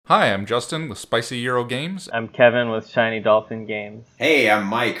Hi, I'm Justin with Spicy Euro Games. I'm Kevin with Shiny Dolphin Games. Hey, I'm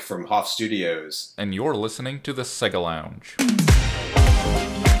Mike from Hoff Studios. And you're listening to the Sega Lounge.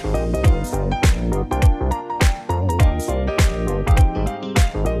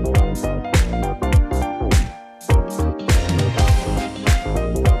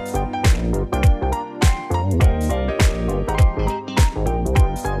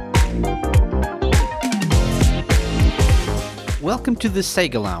 Welcome to the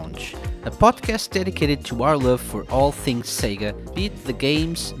Sega Lounge, a podcast dedicated to our love for all things Sega, be it the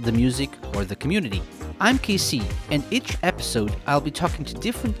games, the music, or the community. I'm KC, and each episode I'll be talking to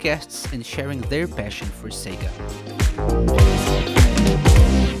different guests and sharing their passion for Sega.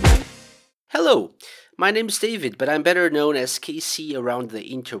 Hello, my name's David, but I'm better known as KC around the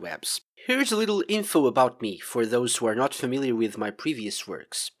interwebs. Here's a little info about me for those who are not familiar with my previous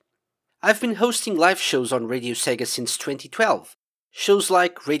works. I've been hosting live shows on Radio Sega since 2012. Shows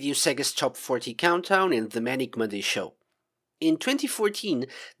like Radio Sega's Top 40 Countdown and The Manic Monday Show. In 2014,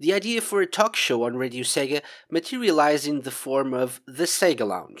 the idea for a talk show on Radio Sega materialized in the form of the Sega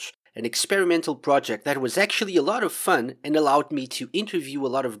Lounge, an experimental project that was actually a lot of fun and allowed me to interview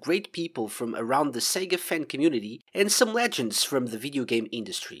a lot of great people from around the Sega fan community and some legends from the video game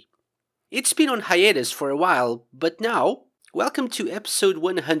industry. It's been on hiatus for a while, but now, welcome to episode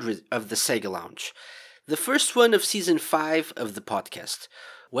 100 of the Sega Lounge. The first one of Season 5 of the podcast.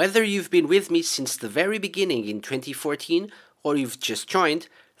 Whether you've been with me since the very beginning in 2014 or you've just joined,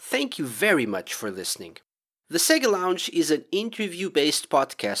 thank you very much for listening. The Sega Lounge is an interview-based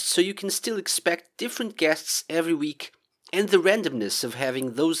podcast, so you can still expect different guests every week and the randomness of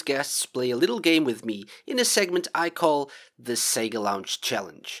having those guests play a little game with me in a segment I call the Sega Lounge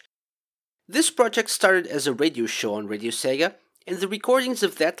Challenge. This project started as a radio show on Radio Sega, and the recordings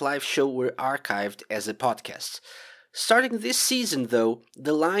of that live show were archived as a podcast. Starting this season, though,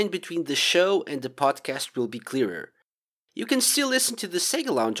 the line between the show and the podcast will be clearer. You can still listen to the Sega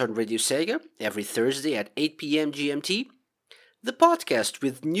Lounge on Radio Sega every Thursday at 8 p.m. GMT. The podcast,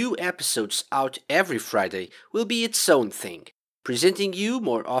 with new episodes out every Friday, will be its own thing, presenting you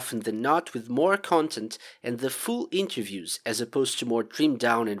more often than not with more content and the full interviews as opposed to more trimmed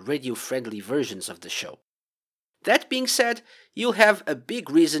down and radio-friendly versions of the show. That being said, you'll have a big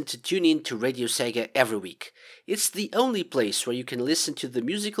reason to tune in to Radio Sega every week. It's the only place where you can listen to the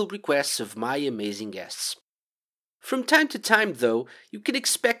musical requests of my amazing guests. From time to time, though, you can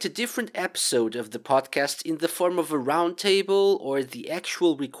expect a different episode of the podcast in the form of a roundtable or the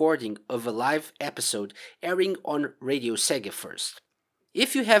actual recording of a live episode airing on Radio Sega first.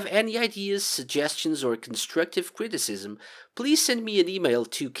 If you have any ideas, suggestions, or constructive criticism, please send me an email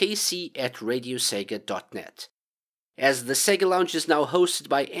to kc@radiosega.net. As the Sega Lounge is now hosted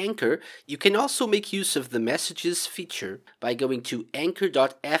by Anchor, you can also make use of the messages feature by going to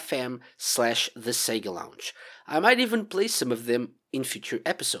anchor.fm/thesegalounge. I might even play some of them in future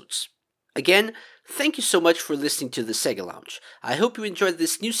episodes. Again, thank you so much for listening to the Sega Lounge. I hope you enjoyed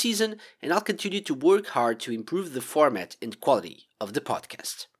this new season, and I'll continue to work hard to improve the format and quality of the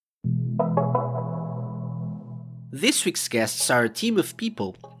podcast. This week's guests are a team of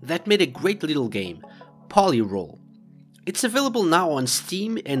people that made a great little game, Polyroll. It's available now on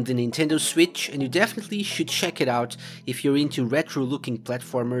Steam and the Nintendo Switch, and you definitely should check it out if you're into retro-looking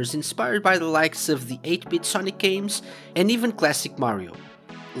platformers inspired by the likes of the 8-bit Sonic games and even classic Mario.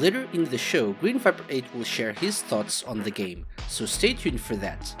 Later in the show, Green Viper 8 will share his thoughts on the game, so stay tuned for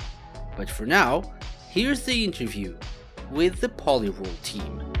that. But for now, here's the interview with the Polyroll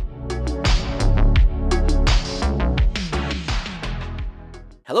team.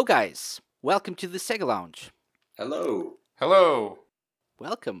 Hello guys, welcome to the Sega Lounge. Hello. Hello.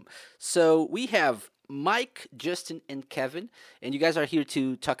 Welcome. So we have Mike, Justin, and Kevin, and you guys are here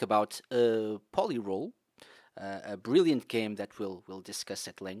to talk about Polyroll, a brilliant game that we'll discuss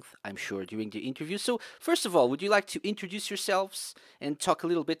at length, I'm sure, during the interview. So first of all, would you like to introduce yourselves and talk a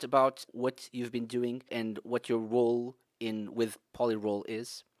little bit about what you've been doing and what your role with Polyroll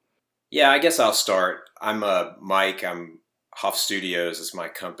is? Yeah, I guess I'll start. I'm Mike. I'm Hoff Studios is my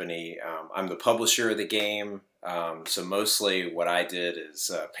company. I'm the publisher of the game. So mostly what I did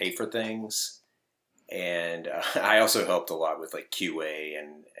is pay for things, and I also helped a lot with like QA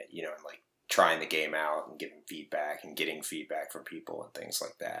and like trying the game out and giving feedback and getting feedback from people and things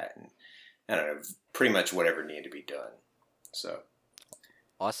like that, and I don't know, pretty much whatever needed to be done. So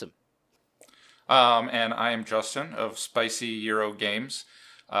awesome. And I am Justin of Spicy Euro Games.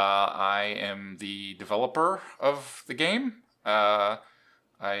 I am the developer of the game.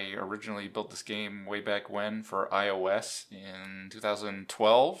 I originally built this game way back when for iOS in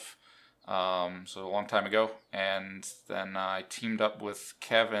 2012. So a long time ago, and then I teamed up with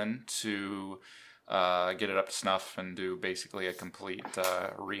Kevin to get it up to snuff and do basically a complete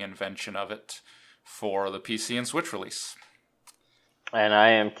reinvention of it for the PC and Switch release. And I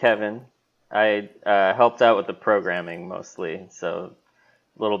am Kevin. I helped out with the programming mostly, so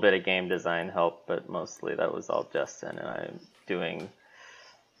a little bit of game design help, but mostly that was all Justin, and I'm doing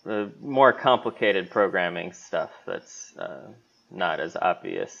the more complicated programming stuff that's not as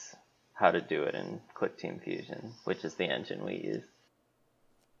obvious how to do it in QuickTeam Fusion, which is the engine we use.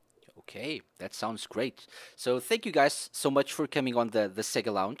 Okay, that sounds great. So thank you guys so much for coming on the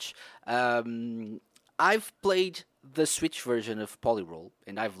Sega Lounge. I've played the Switch version of Polyroll,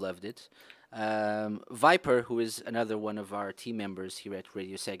 and I've loved it. Viper, who is another one of our team members here at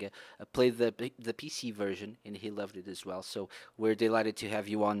Radio Sega, played the PC version, and he loved it as well. So we're delighted to have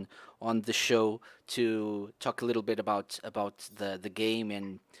you on the show to talk a little bit about the game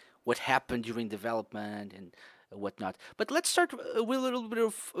and what happened during development and whatnot. But let's start with a little bit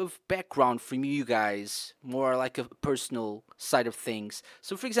of background from you guys, more like a personal side of things.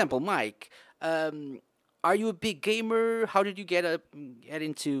 So, for example, Mike, are you a big gamer? How did you get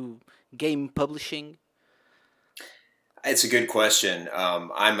into game publishing? It's a good question.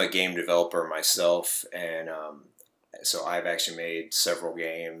 I'm a game developer myself, and so I've actually made several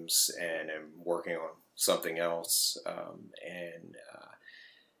games and am working on something else, and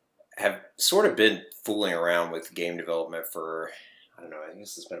have sort of been fooling around with game development for, I don't know, I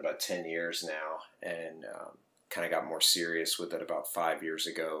guess it's been about 10 years now, and kind of got more serious with it about 5 years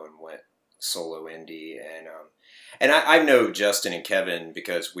ago and went solo indie. And I know Justin and Kevin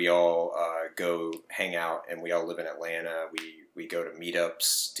because we all go hang out, and we all live in Atlanta. We go to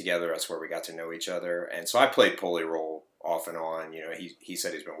meetups together. That's where we got to know each other. And so I played Polyroll off and on. You know, he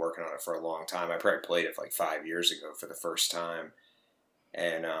said he's been working on it for a long time. I probably played it like 5 years ago for the first time.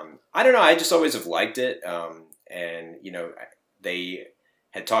 And I don't know, I just always have liked it. And, you know, they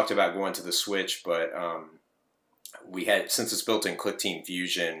had talked about going to the Switch, but we had, since it's built in QuickTeam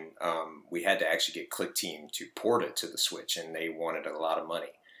Fusion, we had to actually get QuickTeam to port it to the Switch, and they wanted a lot of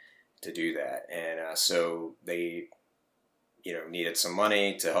money to do that. And so they, you know, needed some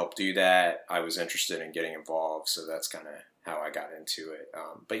money to help do that. I was interested in getting involved, so that's kind of how I got into it.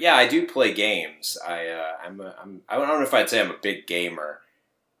 But yeah, I do play games. I don't know if I'd say I'm a big gamer.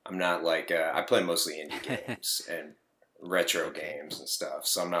 I'm not like, I play mostly indie games and retro games and stuff.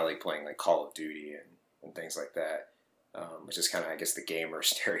 So I'm not like playing like Call of Duty and things like that, which is kind of, I guess, the gamer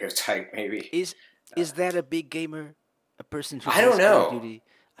stereotype maybe. Is that a big gamer? A person who I don't plays Call of know. Duty?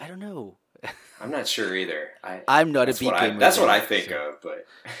 I don't know. I'm not sure either. I'm not a big gamer. That's what I think of, but...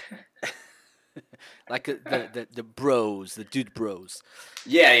 Like the bros, the dude bros.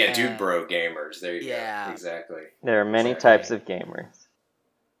 Yeah, dude bro gamers. There you yeah. go. Exactly. There are many types of gamers.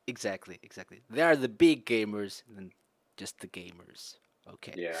 Exactly. There are the big gamers and just the gamers.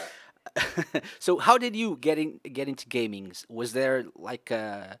 Okay. Yeah. So how did you get into gaming? Was there like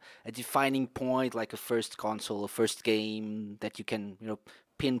a defining point, like a first console, a first game that you can, you know,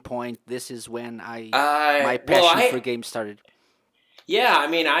 pinpoint? This is when my passion for games started. Yeah, I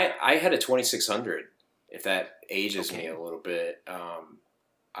mean, I had a 2600, if that ages me a little bit.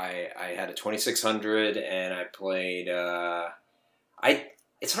 I had a 2600, and I played.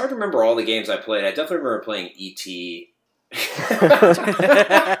 It's hard to remember all the games I played. I definitely remember playing E.T.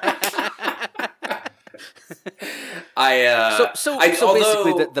 So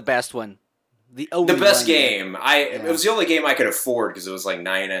basically the best one. The best game. It was the only game I could afford because it was like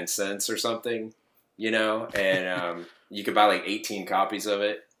 99 cents or something, you know, and you could buy like 18 copies of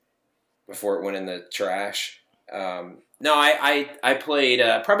it before it went in the trash. No, I played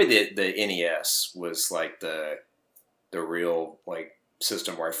probably the NES was like the real like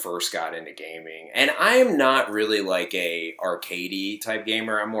system where I first got into gaming, and I'm not really like a arcadey type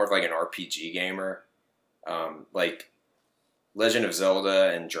gamer. I'm more of like an RPG gamer. Like Legend of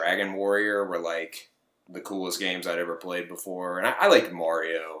Zelda and Dragon Warrior were like the coolest games I'd ever played before, and I liked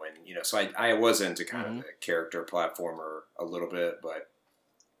Mario, and you know, so I was into kind of the character platformer a little bit, but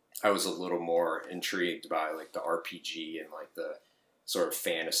I was a little more intrigued by like the RPG and like the sort of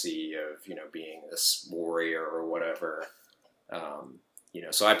fantasy of, you know, being this warrior or whatever. You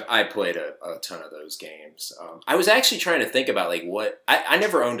know, so I played a ton of those games. I was actually trying to think about like what I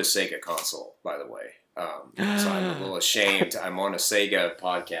never owned a Sega console, by the way. So I'm a little ashamed. I'm on a Sega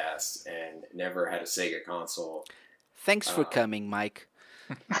podcast and never had a Sega console. Thanks for coming, Mike.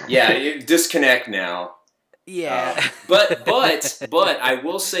 Yeah, you disconnect now. Yeah. But I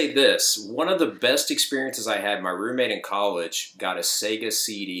will say this. One of the best experiences I had, my roommate in college got a Sega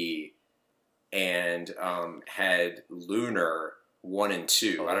CD and had Lunar 1 and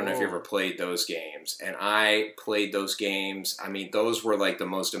 2. I don't know if you ever played those games. And I played those games. I mean, those were like the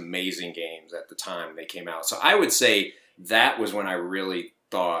most amazing games at the time they came out. So I would say that was when I really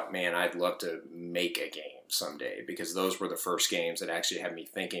thought, man, I'd love to make a game someday, because those were the first games that actually had me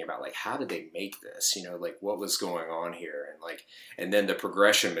thinking about, like, how did they make this? You know, like, what was going on here? And like, and then the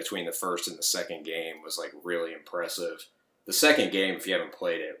progression between the first and the second game was like really impressive. The second game, if you haven't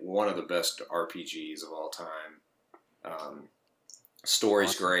played it, one of the best RPGs of all time.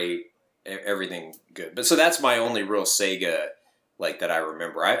 Story's great, everything good. But so that's my only real Sega, like, that I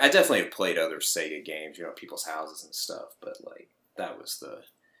remember. I definitely have played other Sega games, you know, people's houses and stuff, but like that was the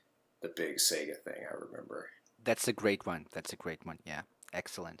big Sega thing I remember. That's a great one. Yeah,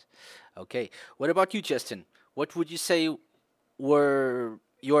 excellent. Okay, what about you, Justin? What would you say were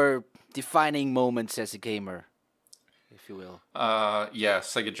your defining moments as a gamer, if you will? Yeah,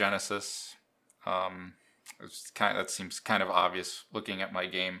 Sega Genesis. That seems kind of obvious looking at my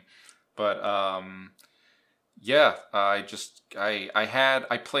game, but yeah, I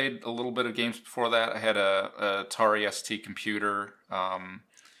played a little bit of games before that. I had a Atari ST computer.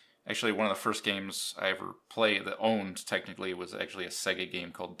 Actually, one of the first games I ever played that owned technically was actually a Sega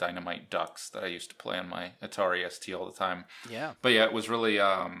game called Dynamite Ducks that I used to play on my Atari ST all the time. Yeah, but yeah, it was really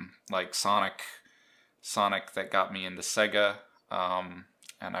like Sonic that got me into Sega.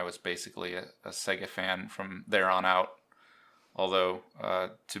 And I was basically a Sega fan from there on out. Although,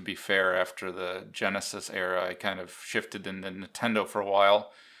 to be fair, after the Genesis era, I kind of shifted into Nintendo for a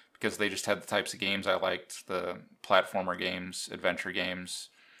while, because they just had the types of games I liked, the platformer games, adventure games,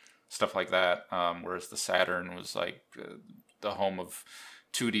 stuff like that. Whereas the Saturn was like the home of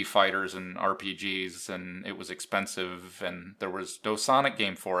 2D fighters and RPGs, and it was expensive, and there was no Sonic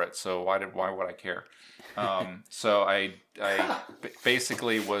game for it, so why would I care? So I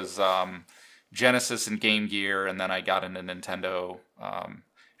basically was Genesis and Game Gear, and then I got into Nintendo.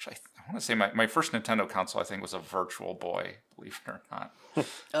 Actually, I want to say my first Nintendo console, I think, was a Virtual Boy, believe it or not.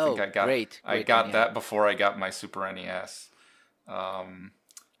 Great. I got that before I got my Super NES. And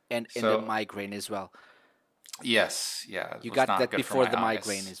the migraine as well. Yes, yeah. You got that before the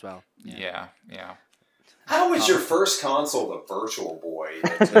migraine as well. Yeah. How was your first console, the Virtual Boy?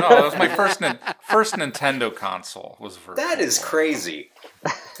 No, that was my first Nintendo console. Was Virtual That is Boy. crazy.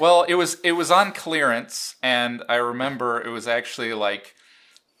 Well, it was on clearance, and I remember it was actually like,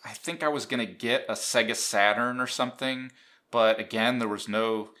 I think I was gonna get a Sega Saturn or something, but again, there was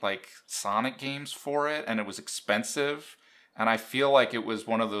no like Sonic games for it, and it was expensive, and I feel like it was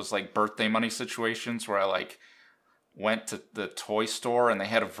one of those like birthday money situations where I like went to the toy store and they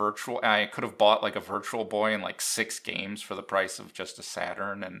had I could have bought like a Virtual Boy and like 6 games for the price of just a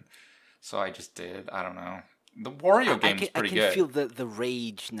Saturn, and so I just did. I don't know. The Wario game was pretty good. I can feel the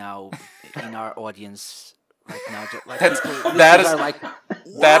rage now in our audience right now. Like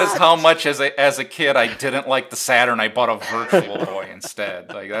that is how much as a kid I didn't like the Saturn. I bought a Virtual Boy instead.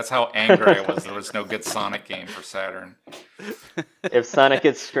 Like, that's how angry I was. There was no good Sonic game for Saturn. If Sonic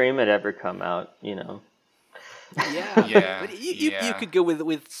Extreme had ever come out, you know. Yeah. But you could go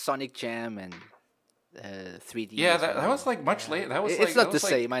with Sonic Jam and 3D. Yeah, that was like much later. That was it's not the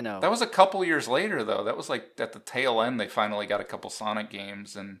same. I know. That was a couple years later, though. That was like at the tail end. They finally got a couple Sonic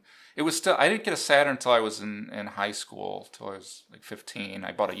games, and it was still. I didn't get a Saturn until I was in high school. Till I was like 15.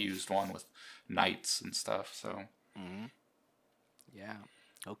 I bought a used one with Knights and stuff. So. Mm-hmm. Yeah.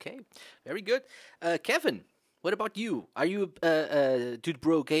 Okay. Very good. Kevin, what about you? Are you a Dude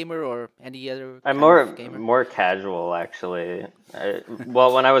Bro gamer or any other? I'm gamer? more casual, actually.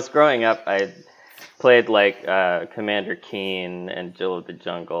 Well, when I was growing up, I played like Commander Keen and Jill of the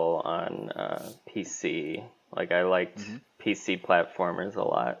Jungle on PC. Like, I liked PC platformers a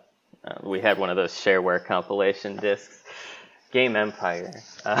lot. We had one of those shareware compilation discs, Game Empire,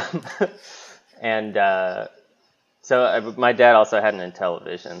 and so my dad also had an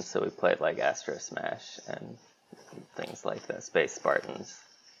Intellivision, so we played like Astro Smash and things like that, Space Spartans.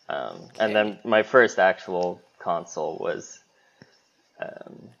 And then my first actual console was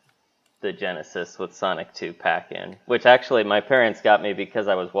the Genesis with Sonic 2 pack-in, which actually my parents got me because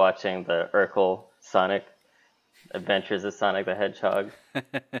I was watching the Urkel Sonic Adventures of Sonic the Hedgehog.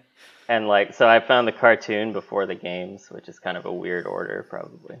 And like, so I found the cartoon before the games, which is kind of a weird order,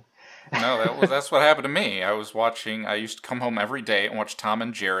 probably. No, that's what happened to me. I used to come home every day and watch Tom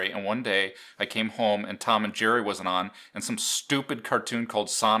and Jerry, and one day I came home and Tom and Jerry wasn't on, and some stupid cartoon called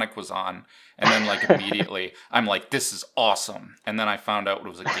Sonic was on, and then like immediately I'm like, this is awesome. And then I found out it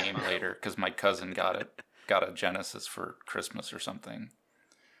was a game later because my cousin got a Genesis for Christmas or something,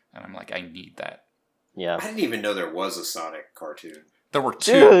 and I'm like, I need that. Yeah. I didn't even know there was a Sonic cartoon. There were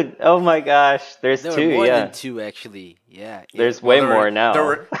two. Dude, oh my gosh. There's There two, were more yeah. than two, actually. Yeah. There's Well, way more now. There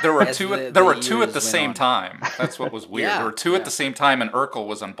were As two. the There were two at years the went same on. time. That's what was weird. Yeah, There were two at yeah. the same time, and Urkel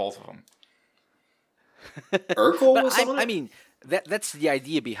was on both of them. Urkel But was on I it? mean, that's the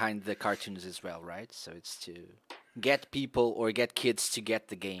idea behind the cartoons as well, right? So it's to get people or get kids to get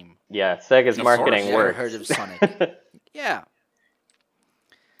the game. Yeah, Sega's Of marketing course. Never works. heard of Sonic. Yeah.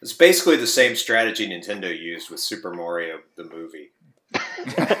 It's basically the same strategy Nintendo used with Super Mario the movie.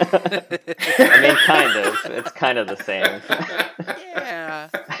 I mean, kind of. It's kind of the same. Yeah.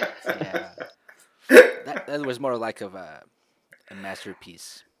 Yeah. That was more like of a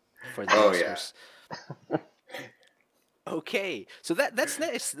masterpiece for the Oh, Oscars. Okay, so that's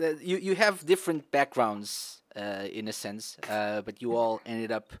nice. You have different backgrounds in a sense, but you all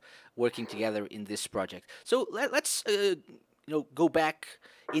ended up working together in this project. So let's go back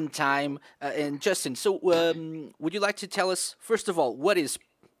in time. And Justin, so would you like to tell us first of all what is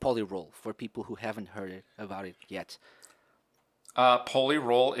Polyroll for people who haven't heard about it yet?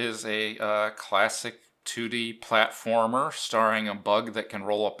 Polyroll is a classic 2D platformer starring a bug that can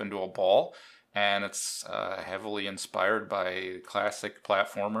roll up into a ball, and it's heavily inspired by classic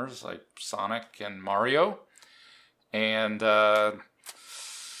platformers like Sonic and Mario. And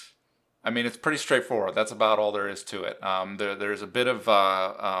I mean, it's pretty straightforward. That's about all there is to it. There's a bit of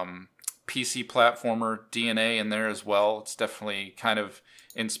PC platformer DNA in there as well. It's definitely kind of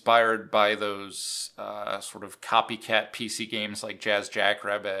inspired by those sort of copycat PC games like Jazz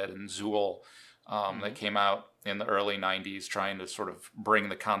Jackrabbit and Zool that came out in the early 90s, trying to sort of bring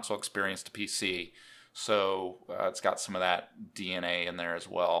the console experience to PC. So it's got some of that DNA in there as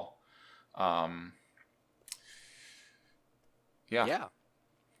well. Yeah.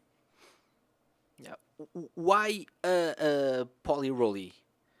 Why Polyrolly?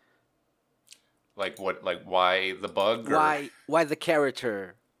 Like what? Like why the bug? Or? Why the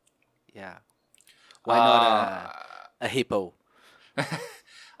character? Yeah. Why not a hippo?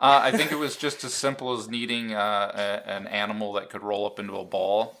 I think it was just as simple as needing an animal that could roll up into a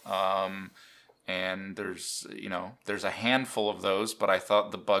ball. And there's a handful of those, but I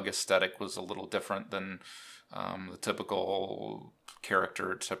thought the bug aesthetic was a little different than the typical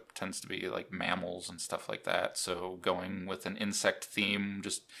character. Tends to be like mammals and stuff like that. So going with an insect theme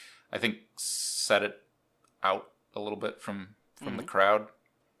just, I think, set it out a little bit from the crowd.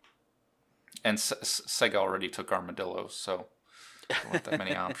 And Sega already took armadillos, so there weren't that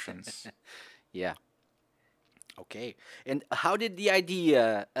many options. Yeah. Okay. And how did the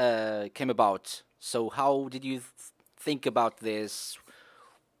idea came about? So how did you think about this?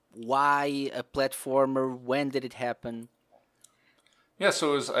 Why a platformer? When did it happen? Yeah,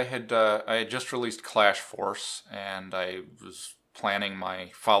 so I had just released Clash Force, and I was planning my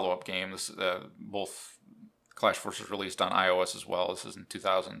follow-up game. This both Clash Force was released on iOS as well. This is in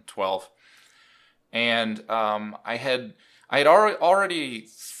 2012, and I had already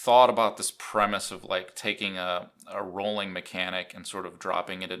thought about this premise of like taking a rolling mechanic and sort of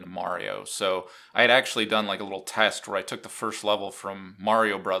dropping it into Mario. So I had actually done like a little test where I took the first level from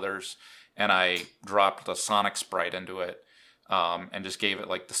Mario Brothers and I dropped the Sonic sprite into it, and just gave it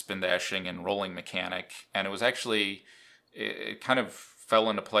like the spin dashing and rolling mechanic, and it was actually it kind of fell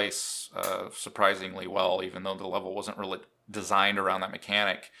into place surprisingly well, even though the level wasn't really designed around that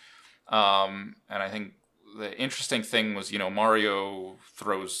mechanic. And I think the interesting thing was, Mario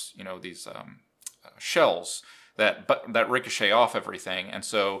throws, these shells that ricochet off everything, and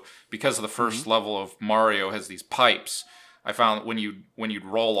so because of the first level of Mario has these pipes, I found that when you'd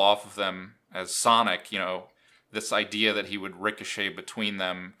roll off of them as Sonic, this idea that he would ricochet between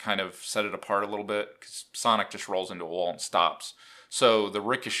them kind of set it apart a little bit, because Sonic just rolls into a wall and stops. So the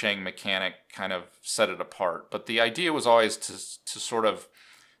ricocheting mechanic kind of set it apart. But the idea was always to sort of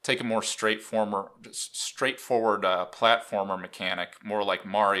take a more straightforward platformer mechanic, more like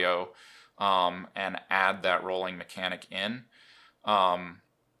Mario, and add that rolling mechanic in.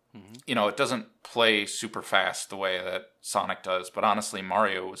 It doesn't play super fast the way that Sonic does, but honestly,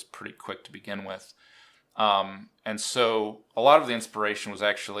 Mario was pretty quick to begin with. And so a lot of the inspiration was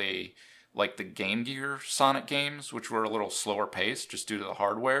actually like the Game Gear Sonic games, which were a little slower paced just due to the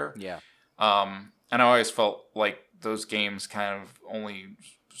hardware. Yeah. And I always felt like those games kind of only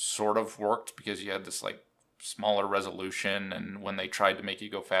sort of worked because you had this like smaller resolution, and when they tried to make you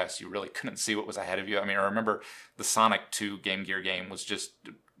go fast, you really couldn't see what was ahead of you. I mean, I remember the Sonic 2 Game Gear game was just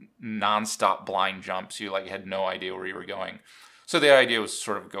non-stop blind jumps. You like had no idea where you were going. So the idea was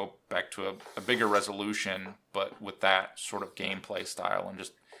sort of go back to a bigger resolution, but with that sort of gameplay style, and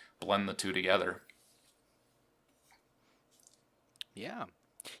just blend the two together. Yeah.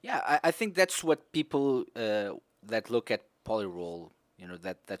 I think that's what people that look at Polyroll You know,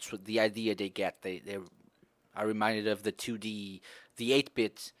 that's what the idea they get. They are reminded of the 2D, the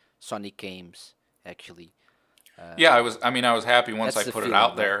 8-bit Sonic games actually. Yeah, I was happy once That's I the put it feeling, out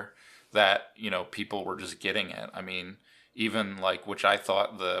right? there that, people were just getting it. I mean, even like, which I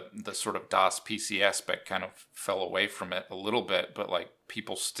thought the sort of DOS PC aspect kind of fell away from it a little bit, but like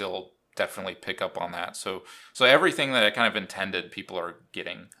people still definitely pick up on that. So everything that I kind of intended, people are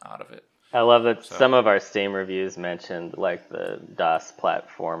getting out of it. I love that So some of our Steam reviews mentioned like the DOS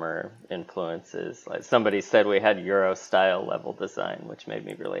platformer influences. Like somebody said we had Euro style level design, which made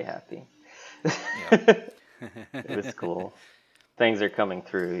me really happy. yeah. It was cool. Things are coming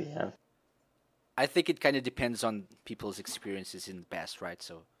through, yeah. I think it kind of depends on people's experiences in the past, right?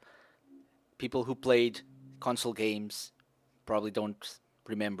 So people who played console games probably don't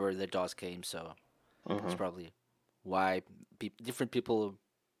remember the DOS games, so that's Hmm. probably why different people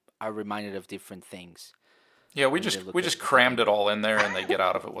are reminded of different things Yeah, when they look we just at the crammed game. it all in there and they get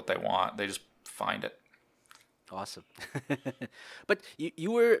out of it what they want. They just find it. Awesome. But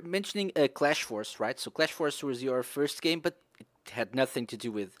you were mentioning Clash Force, right? So Clash Force was your first game, but it had nothing to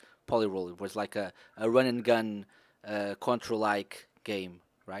do with Polyroll. It was like a run and gun Contra-like game,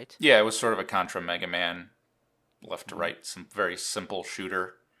 right? Yeah, it was sort of a Contra Mega Man left to Hmm. right, some very simple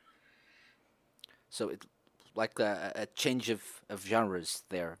shooter. So it like a change of genres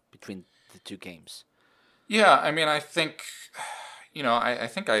there between the two games. Yeah, I mean, I think, I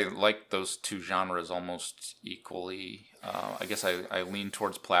think I like those two genres almost equally. I guess I lean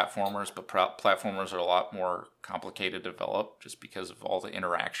towards platformers, but platformers are a lot more complicated to develop just because of all the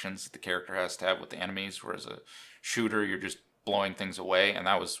interactions the character has to have with the enemies, whereas a shooter, you're just blowing things away, and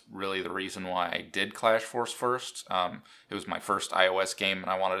that was really the reason why I did Clash Force first. It was my first iOS game, and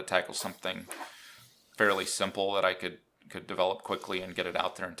I wanted to tackle something fairly simple that I could develop quickly and get it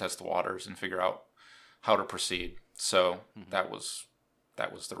out there and test the waters and figure out how to proceed. So that was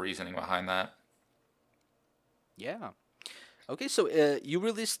the reasoning behind that. Yeah. Okay, so you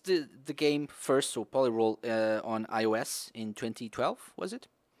released the game first, so Polyroll, on iOS in 2012, was it?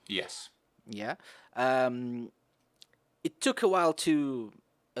 Yes. Yeah. Um, it took a while to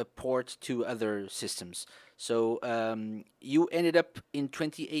port to other systems. So you ended up in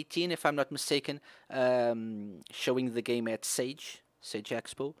 2018, if I'm not mistaken, showing the game at Sage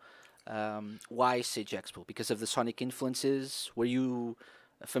Expo. Why Sage Expo? Because of the Sonic influences? Were you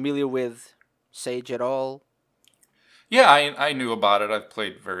familiar with Sage at all? Yeah, I knew about it. I've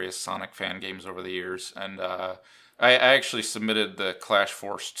played various Sonic fan games over the years, and I actually submitted the Clash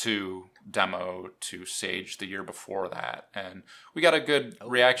Force 2 demo to Sage the year before that, and we got a good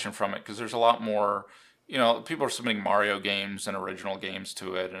reaction from it because there's a lot more, people are submitting Mario games and original games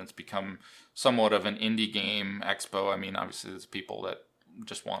to it, and it's become somewhat of an indie game expo. I mean, obviously, there's people that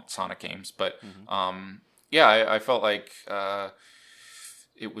just want Sonic games, but yeah, I felt like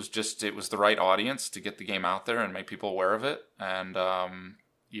it was the right audience to get the game out there and make people aware of it, and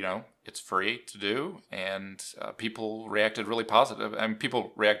it's free to do, and people reacted really positive. I mean,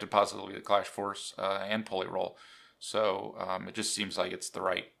 people reacted positively to Clash Force and Polyroll. So it just seems like it's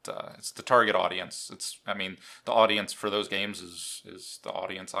it's the target audience. The audience for those games is the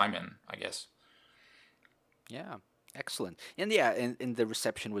audience I'm in, I guess. Yeah, excellent. And yeah, and the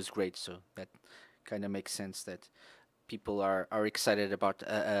reception was great, so that kind of makes sense that people are excited about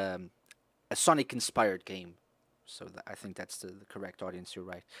a Sonic inspired game. So I think that's the correct audience. You're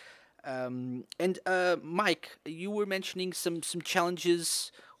right. And Mike, you were mentioning some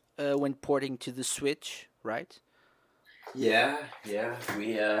challenges when porting to the Switch, right? Yeah,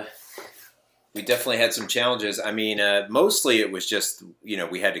 we definitely had some challenges. I mean, mostly it was just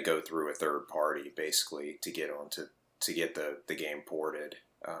we had to go through a third party basically to get to get the game ported.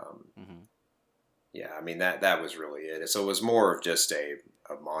 Mm-hmm. Yeah, I mean that was really it. So it was more of just a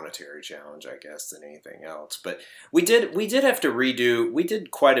monetary challenge, I guess, than anything else. But we did have to redo. We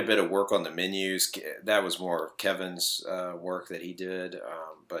did quite a bit of work on the menus. That was more of Kevin's work that he did.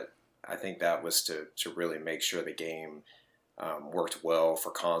 But I think that was to really make sure the game worked well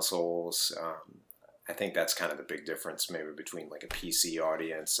for consoles. I think that's kind of the big difference maybe between like a PC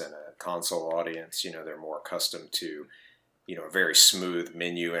audience and a console audience. They're more accustomed to very smooth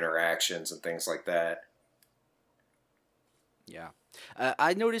menu interactions and things like that. Yeah.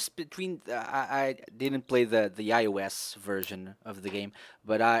 I noticed I didn't play the iOS version of the game,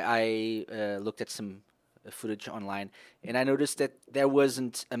 but I looked at some footage online, and I noticed that there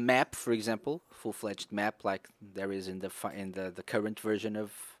wasn't a map, for example, full-fledged map like there is in the current version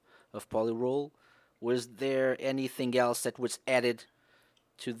of Polyroll. Was there anything else that was added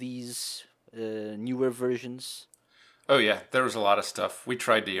to these newer versions? Oh yeah, there was a lot of stuff. We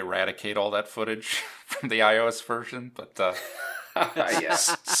tried to eradicate all that footage from the iOS version, but Yeah.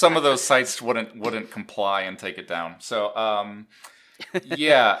 Some of those sites wouldn't comply and take it down. So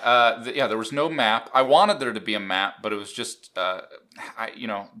there was no map. I wanted there to be a map, but it was just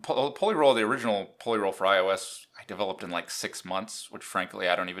Polyroll, the original Polyroll for iOS, I developed in like 6 months, which frankly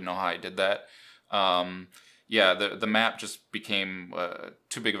I don't even know how I did that. The map just became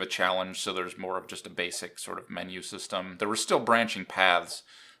too big of a challenge, so there's more of just a basic sort of menu system. There were still branching paths,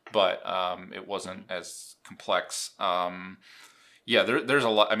 but it wasn't as complex. There's a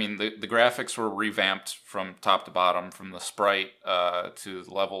lot. I mean, the graphics were revamped from top to bottom, from the sprite to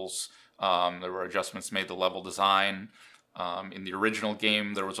the levels. There were adjustments made to level design. In the original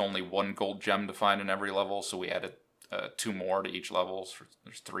game, there was only one gold gem to find in every level, so we added 2 more to each level. So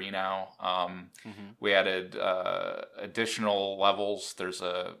there's 3 now. We added additional levels. There's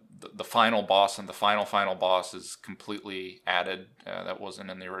the final boss, and the final boss is completely added. That wasn't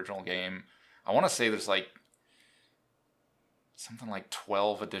in the original game. I want to say there's like something like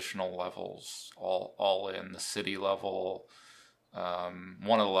 12 additional levels, all in the city level.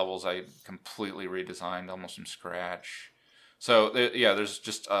 One of the levels I completely redesigned almost from scratch. So there's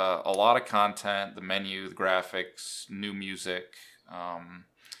just a lot of content, the menu, the graphics, new music,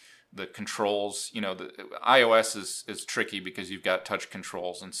 the controls. The iOS is tricky because you've got touch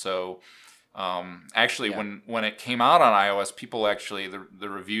controls, and so when it came out on iOS, people actually, the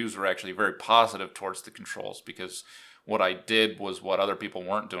reviews were actually very positive towards the controls, because what I did was what other people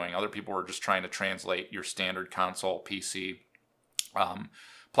weren't doing. Other people were just trying to translate your standard console PC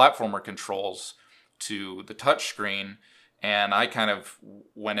platformer controls to the touch screen. And I kind of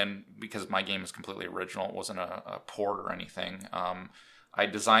went in, because my game is completely original. It wasn't a port or anything. I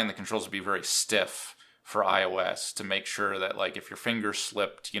designed the controls to be very stiff for iOS, to make sure that, like, if your finger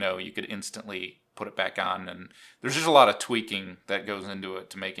slipped, you could instantly put it back on. And there's just a lot of tweaking that goes into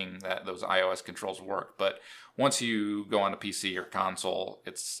it to making those iOS controls work. But once you go on a PC or console,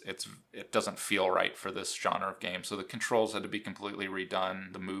 it doesn't feel right for this genre of game. So the controls had to be completely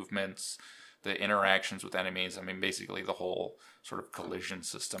redone. The movements, the interactions with enemies, I mean, basically the whole sort of collision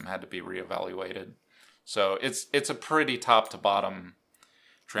system had to be reevaluated. So it's a pretty top to bottom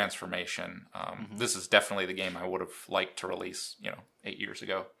transformation. This is definitely the game I would have liked to release, 8 years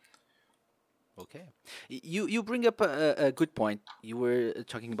ago. Okay, you bring up a good point. You were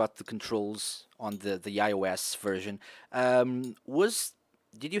talking about the controls on the iOS version.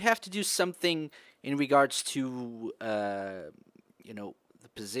 Did you have to do something in regards to the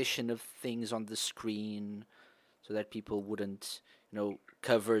position of things on the screen, so that people wouldn't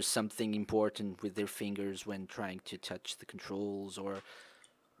cover something important with their fingers when trying to touch the controls, or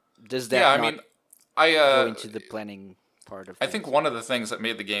does that go into the planning part of things? I think one of the things that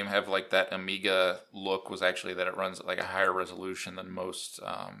made the game have like that Amiga look was actually that it runs at like a higher resolution than most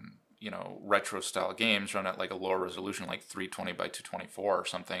retro style games run at like a lower resolution, like 320 by 224 or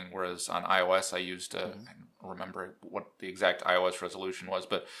something, whereas on iOS I used I don't remember what the exact iOS resolution was,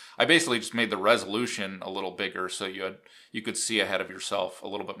 but I basically just made the resolution a little bigger, so you could see ahead of yourself a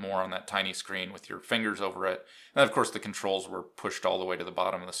little bit more on that tiny screen with your fingers over it. And of course the controls were pushed all the way to the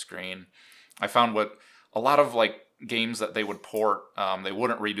bottom of the screen. I found what a lot of like games that they would port, they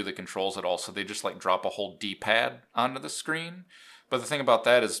wouldn't redo the controls at all, so they just like drop a whole D-pad onto the screen. But the thing about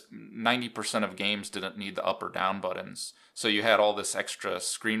that is 90% of games didn't need the up or down buttons. So you had all this extra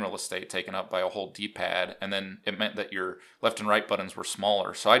screen real estate taken up by a whole D-pad, and then it meant that your left and right buttons were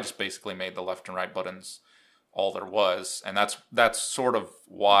smaller. So I just basically made the left and right buttons all there was, and that's sort of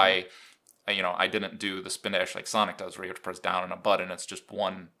why I didn't do the spin dash like Sonic does, where you have to press down on a button. It's just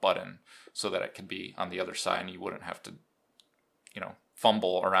one button, so that it can be on the other side, and you wouldn't have to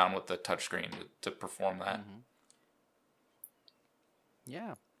fumble around with the touchscreen to perform that.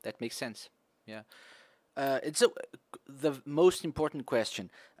 Yeah, that makes sense. Yeah, it's the most important question.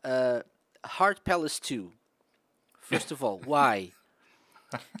 Heart Palace 2. First of all, why?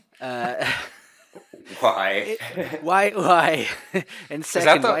 Why? Why? And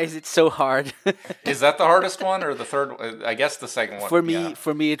second, why is it so hard? Is that the hardest one or the third one? I guess the second one.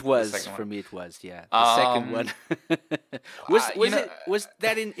 For me, it was. Yeah, the second one. Was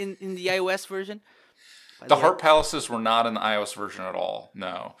that in the iOS version? The Heart Palaces were not in the iOS version at all,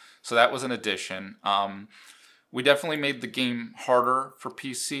 no. So that was an addition. We definitely made the game harder for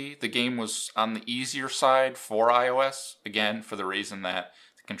PC. The game was on the easier side for iOS, again, for the reason that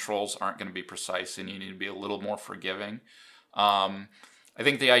the controls aren't going to be precise and you need to be a little more forgiving. I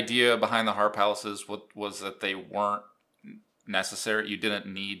think the idea behind the Heart Palaces was that they weren't necessary. You didn't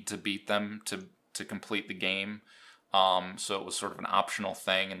need to beat them to complete the game. So it was sort of an optional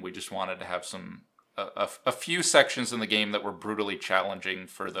thing, and we just wanted to have a few sections in the game that were brutally challenging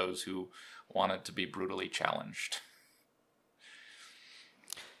for those who wanted to be brutally challenged.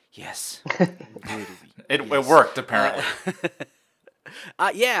 Yes. It worked apparently.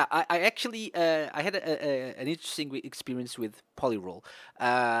 Yeah, I actually I had an interesting experience with Polyroll.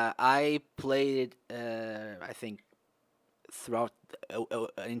 I played I think throughout an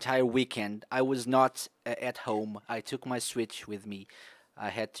entire weekend. I was not at home. I took my Switch with me. I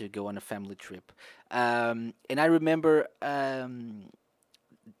had to go on a family trip, and I remember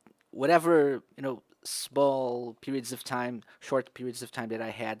whatever small periods of time, short periods of time that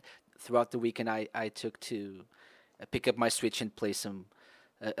I had throughout the weekend. I took to pick up my Switch and play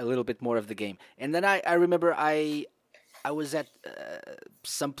a little bit more of the game. And then I remember I was at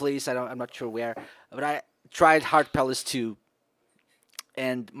some place, I'm not sure where, but I tried Heart Palace 2,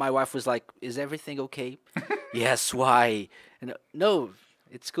 and my wife was like, "Is everything okay?" Yes, why? And no,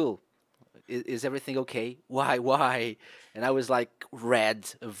 it's cool. Is everything okay? Why? And I was like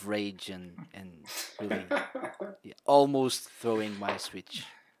red of rage and really almost throwing my Switch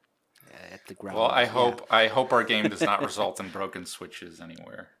at the ground. Well, I Yeah. hope our game does not result in broken switches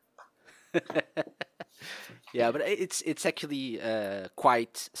anywhere. Yeah, but it's actually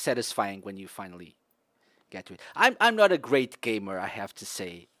quite satisfying when you finally get to it. I'm not a great gamer, I have to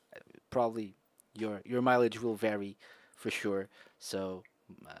say. Probably your mileage will vary for sure. So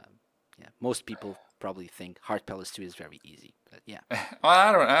yeah, most people probably think Heart Palace 2 is very easy. But yeah. Well,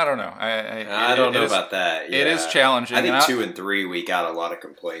 I don't know. I don't know about that. It is Yeah. challenging. I think 2 and 3 we got a lot of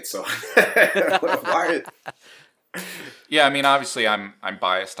complaints on. Why? Yeah, I mean, obviously, I'm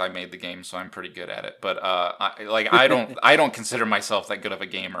biased. I made the game, so I'm pretty good at it. But I don't consider myself that good of a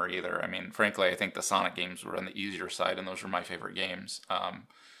gamer either. I mean, frankly, I think the Sonic games were on the easier side, and those were my favorite games.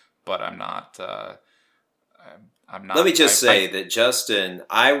 But I'm not. I'm not. Let me just say that Justin,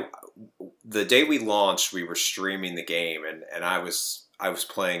 the day we launched, we were streaming the game, and I was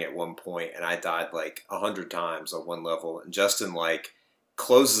playing at one point, and I died like 100 times on one level, and Justin like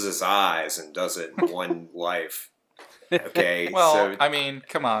closes his eyes and does it in one life. Okay. Well, so I mean,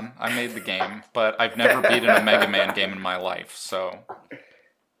 come on. I made the game, but I've never beaten a Mega Man game in my life, so.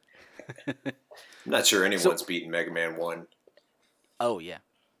 I'm not sure anyone's beaten Mega Man 1. Oh yeah.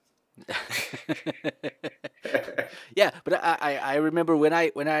 Yeah, but I remember when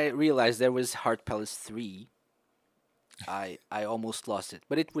I realized there was Heart Palace 3, I almost lost it,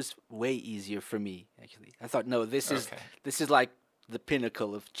 but it was way easier for me actually. I thought, no, this is like the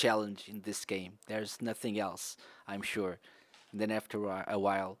pinnacle of challenge in this game. There's nothing else, I'm sure. And then after a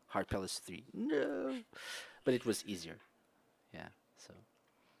while, Heart Palace 3, no, but it was easier. Yeah.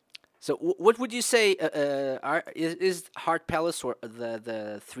 So what would you say? Is Heart Palace, or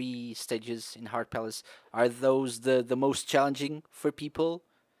the 3 stages in Heart Palace, are those the most challenging for people,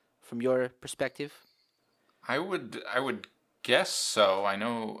 from your perspective? I would guess so. I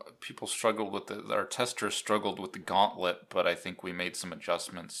know people struggled with our testers struggled with the gauntlet, but I think we made some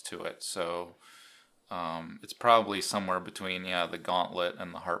adjustments to it. So it's probably somewhere between the gauntlet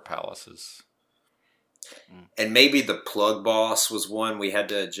and the Heart Palaces. And maybe the plug boss was one we had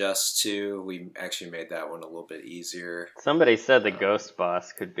to adjust to. We actually made that one a little bit easier. Somebody said the ghost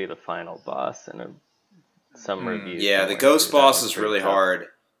boss could be the final boss in some reviews. Yeah, the ghost boss is really hard.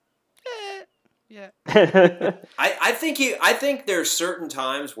 Yeah. I think there's certain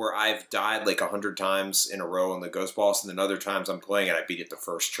times where I've died like 100 times in a row on the ghost boss, and then other times I'm playing it, I beat it the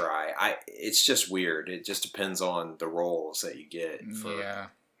first try. It's just weird. It just depends on the rolls that you get. Yeah.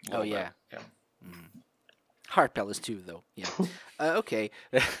 Oh yeah. Yeah. Heart Palace 2, though. Yeah. Okay.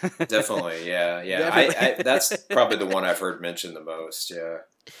 Definitely. Yeah. That's probably the one I've heard mentioned the most.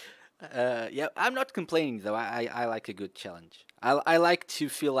 Yeah. Yeah. I'm not complaining though. I like a good challenge. I like to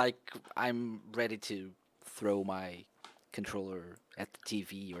feel like I'm ready to throw my controller at the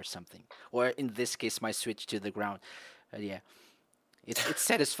TV or something, or in this case, my Switch to the ground. Yeah. It's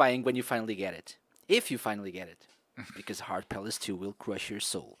satisfying when you finally get it. If you finally get it, because Heart Palace 2 will crush your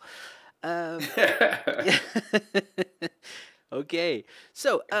soul. Okay,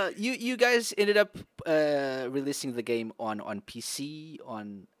 so you guys ended up releasing the game on PC,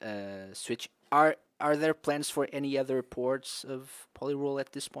 on Switch. Are there plans for any other ports of Polyroll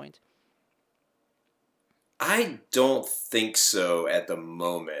at this point? I don't think so at the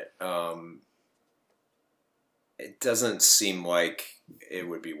moment. It doesn't seem like it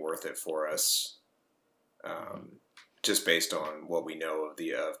would be worth it for us. Just based on what we know of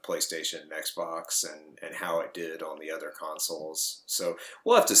the PlayStation and Xbox and how it did on the other consoles. So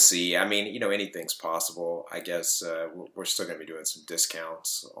we'll have to see. I mean, anything's possible. I guess we're still going to be doing some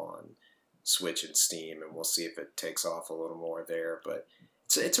discounts on Switch and Steam, and we'll see if it takes off a little more there. But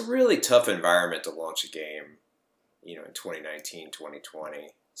it's a really tough environment to launch a game, in 2019,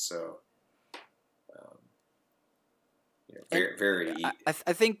 2020. So, very very.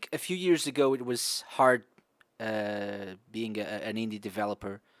 I think a few years ago it was hard being an indie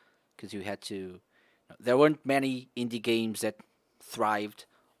developer because you had to. There weren't many indie games that thrived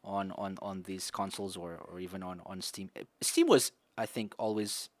on these consoles or even on Steam. Steam was, I think,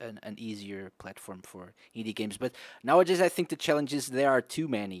 always an easier platform for indie games. But nowadays, I think the challenge is there are too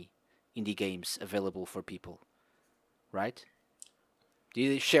many indie games available for people, right? Do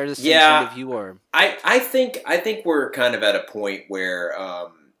you share the same point of view, or I think we're kind of at a point where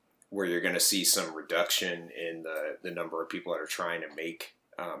you're going to see some reduction in the number of people that are trying to make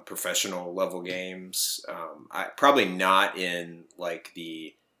professional level games. Probably not in like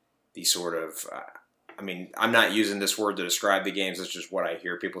the sort of I mean, I'm not using this word to describe the games. It's just what I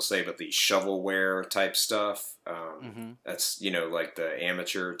hear people say. But the shovelware type stuff, that's like the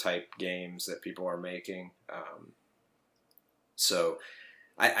amateur type games that people are making. So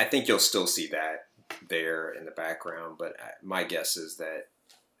I think you'll still see that there in the background. But my guess is that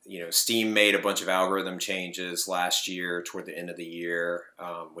Steam made a bunch of algorithm changes last year toward the end of the year,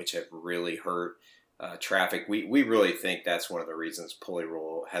 which have really hurt traffic. We really think that's one of the reasons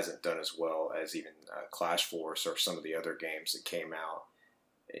Polyroll hasn't done as well as even Clash Force or some of the other games that came out,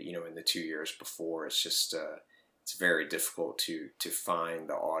 in the 2 years before. It's just it's very difficult to find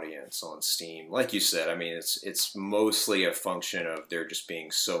the audience on Steam. Like you said, I mean, it's mostly a function of there just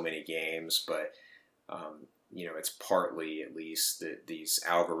being so many games, but it's partly at least these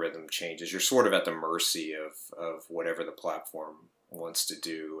algorithm changes. You're sort of at the mercy of whatever the platform wants to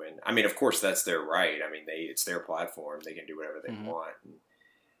do. And I mean, of course, that's their right. I mean, it's their platform. They can do whatever they want. And,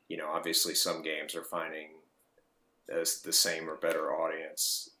 obviously some games are finding the same or better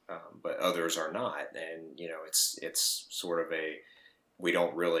audience, but others are not. And, it's sort of we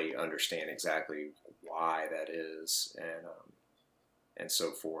don't really understand exactly why that is and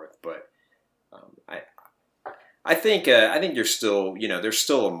so forth. But I think you're still, there's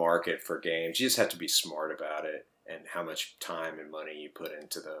still a market for games. You just have to be smart about it and how much time and money you put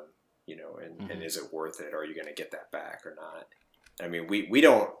into them, and is it worth it? Are you going to get that back or not? I mean, we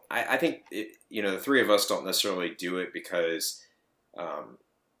don't, I think, the three of us don't necessarily do it because,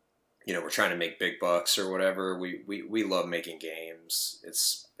 we're trying to make big bucks or whatever. We love making games.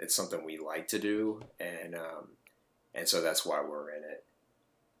 It's something we like to do. And so that's why we're in it.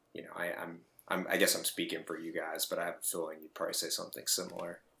 I guess I'm speaking for you guys, but I have a feeling you'd probably say something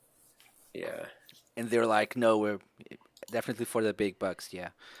similar. Yeah. And they're like, no, we're definitely for the big bucks. Yeah.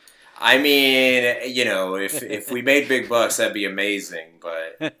 I mean, if we made big bucks, that'd be amazing.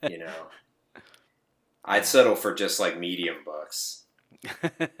 But, I'd settle for just like medium bucks.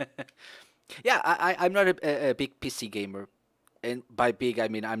 Yeah, I'm not a big PC gamer. And by big, I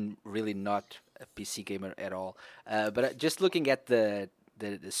mean, I'm really not a PC gamer at all. But just looking at the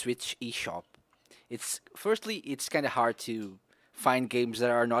Switch eShop, it's kind of hard to find games that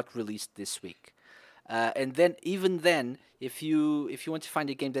are not released this week. And then even then, if you want to find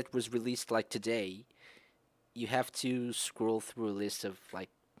a game that was released like today, you have to scroll through a list of like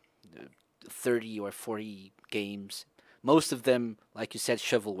 30 or 40 games. Most of them, like you said,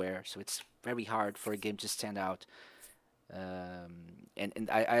 shovelware. So it's very hard for a game to stand out. And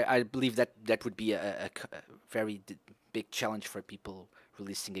I believe that would be a very big challenge for people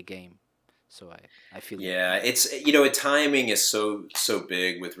releasing a game. So I feel it's timing is so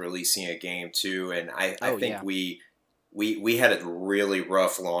big with releasing a game too, and I think we had a really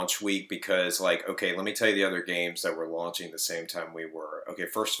rough launch week because let me tell you the other games that were launching the same time we were. Okay,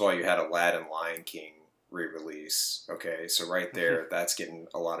 first of all, you had Aladdin Lion King re-release. Okay, so right there, that's getting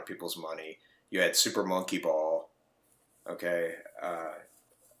a lot of people's money. You had Super Monkey Ball. Okay, I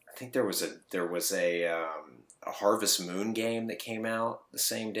think there was a Harvest Moon game that came out the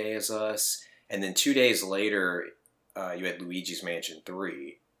same day as us, and then 2 days later, you had Luigi's Mansion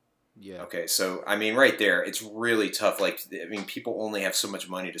 3. Yeah. Okay, so I mean, right there, it's really tough. People only have so much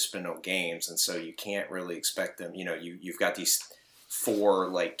money to spend on games, and so you can't really expect them. You've got these 4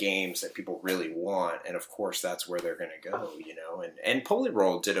 games that people really want, and of course, that's where they're going to go. And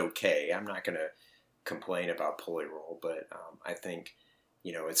Polyroll did okay. I'm not going to complain about Polyroll, but I think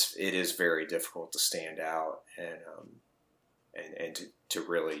it is very difficult to stand out and to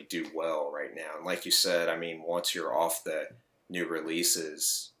really do well right now. And like you said, I mean, once you're off the new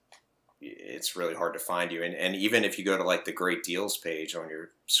releases, it's really hard to find you. And even if you go to the great deals page on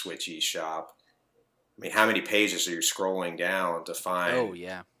your Switch eShop, I mean, how many pages are you scrolling down to find? Oh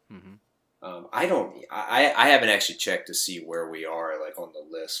yeah. Mm-hmm. I haven't actually checked to see where we are on the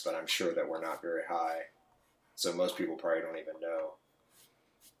list, but I'm sure that we're not very high. So most people probably don't even know.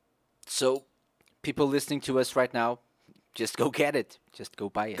 So, people listening to us right now, just go get it. Just go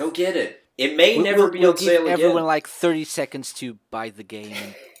buy it. Go get it. It may never be on sale give again. everyone like 30 seconds to buy the game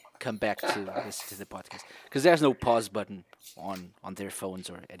and come back to listen to the podcast, because there's no pause button on their phones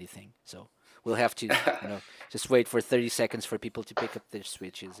or anything. So we'll have to just wait for 30 seconds for people to pick up their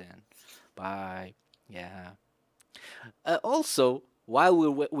Switches and buy. Yeah. Also, while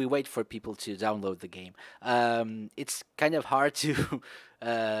we wait for people to download the game, it's kind of hard to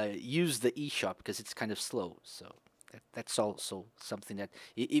use the eShop because it's kind of slow. So that's also something that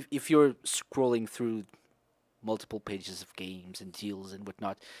if you're scrolling through multiple pages of games and deals and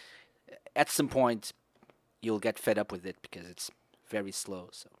whatnot, at some point you'll get fed up with it because it's very slow.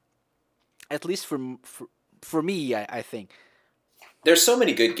 So at least for me, I think. There's so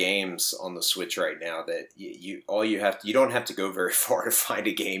many good games on the Switch right now that you don't have to go very far to find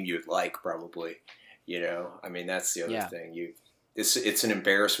a game you'd like, probably. I mean, that's the other thing. It's an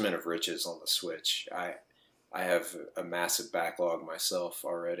embarrassment of riches on the Switch. I have a massive backlog myself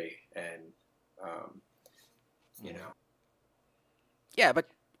already, and Yeah, but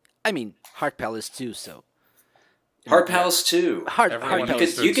I mean, Heart Palace 2, so. Heart Palace 2. Everyone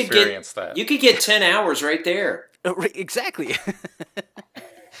needs to experience that. You could get 10 hours right there. Exactly.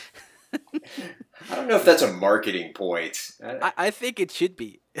 I don't know if that's a marketing point. I think it should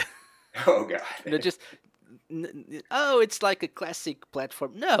be. Oh, God. It's like a classic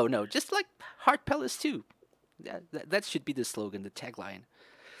platform. No, just like Heart Palace 2. That should be the slogan, the tagline.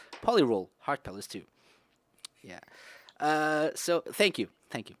 Polyroll, Heart Palace 2. Yeah. So thank you.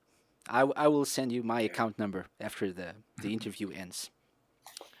 I will send you my account number after the interview ends.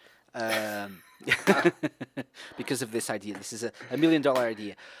 Because of this idea. This is a $1 million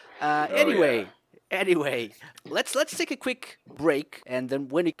idea. Anyway, let's take a quick break, and then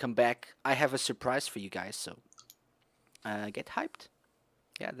when we come back, I have a surprise for you guys. So get hyped.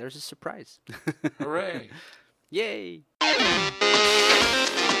 Yeah, there's a surprise. Hooray! Yay!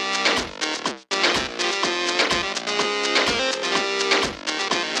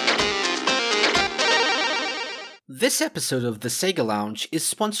 This episode of the Sega Lounge is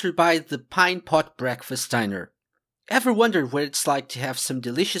sponsored by the Pine Pot Breakfast Diner. Ever wondered what it's like to have some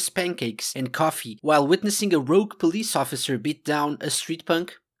delicious pancakes and coffee while witnessing a rogue police officer beat down a street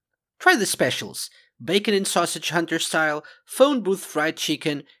punk? Try the specials: bacon and sausage hunter style, phone booth fried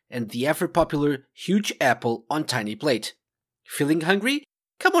chicken, and the ever-popular huge apple on tiny plate. Feeling hungry?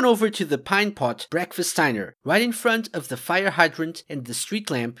 Come on over to the Pine Pot Breakfast Diner, right in front of the fire hydrant and the street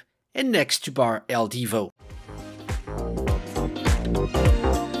lamp, and next to Bar El Divo.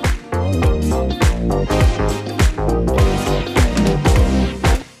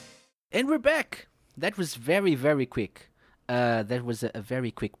 And we're back. That was very, very quick. That was a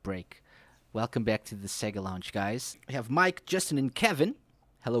very quick break. Welcome back to the Sega Lounge, guys. We have Mike, Justin, and Kevin.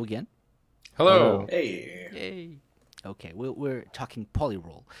 Hello again. Hello. Hey. Yay. Okay, we're talking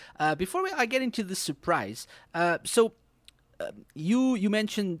Polyroll. Before I get into the surprise, you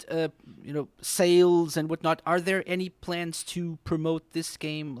mentioned sales and whatnot. Are there any plans to promote this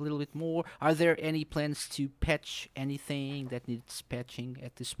game a little bit more? Are there any plans to patch anything that needs patching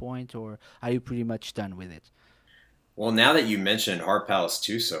at this point, or are you pretty much done with it? Well, now that you mentioned Heart Palace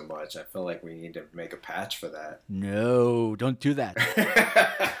 2 so much, I feel like we need to make a patch for that. No, don't do that.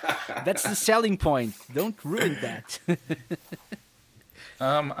 That's the selling point. Don't ruin that.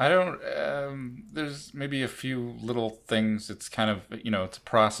 I don't. There's maybe a few little things. It's kind of it's a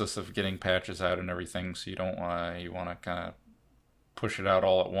process of getting patches out and everything. So you want to kind of push it out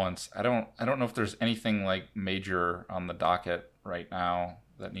all at once. I don't know if there's anything like major on the docket right now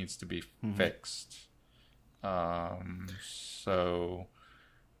that needs to be fixed. So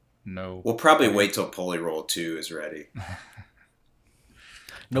no. We'll probably wait till Polyroll 2 is ready.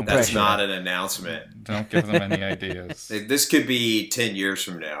 No That's pressure. not an announcement. Don't give them any ideas. This could be 10 years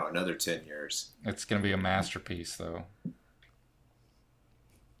from now, another 10 years. It's going to be a masterpiece, though.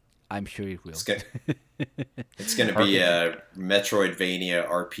 I'm sure it will. It's going to be a Metroidvania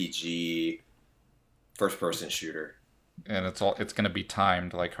RPG first-person shooter. And it's going to be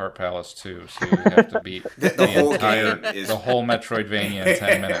timed like Heart Palace 2, so you have to beat the whole game the whole Metroidvania in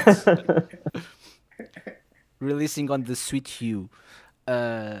 10 minutes. Releasing on the Switch U.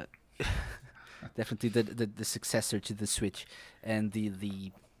 Definitely the successor to the Switch and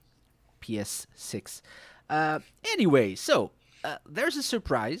the PS6. Anyway, so there's a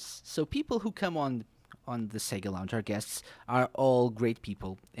surprise. So people who come on the Sega Lounge, our guests, are all great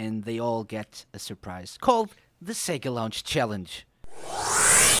people, and they all get a surprise called the Sega Lounge Challenge.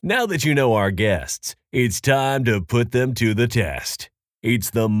 Now that you know our guests, it's time to put them to the test. It's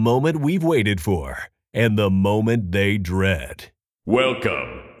the moment we've waited for, and the moment they dread.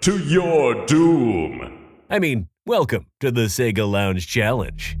 Welcome to your doom. I mean, welcome to the Sega Lounge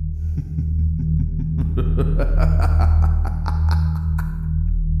Challenge.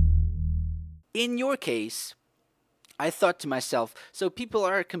 In your case, I thought to myself, so people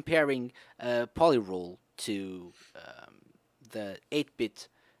are comparing Polyroll to the 8-bit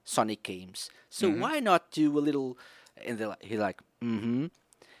Sonic games. So why not do a little? And he's like,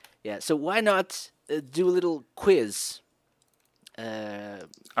 yeah. So why not do a little quiz? All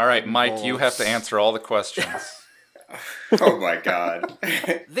right, Mike, you have to answer all the questions. Oh my god.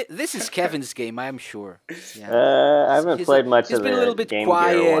 This is Kevin's game, I'm sure. Yeah. I haven't played much He's of been the a little bit Game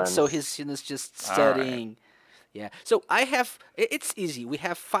quiet, Gear ones. so he's just studying. Yeah. So I have. It's easy. We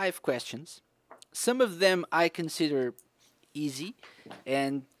have 5 questions. Some of them I consider easy,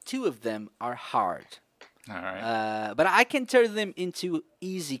 and 2 of them are hard. All right. But I can turn them into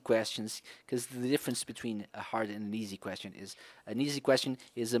easy questions because the difference between a hard and an easy question is an easy question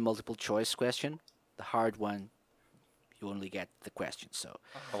is a multiple choice question. The hard one, you only get the question. So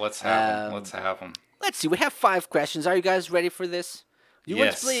Let's have them. Let's have them. let's see. We have 5 questions. Are you guys ready for this? Do you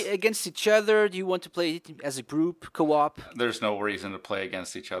want to play against each other? Do you want to play as a group, co-op? There's no reason to play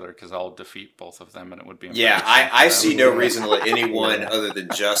against each other because I'll defeat both of them and it would be Yeah, embarrassing. I see no reason to let anyone other than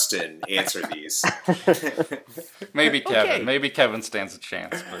Justin answer these. Maybe Kevin. Okay. Maybe Kevin stands a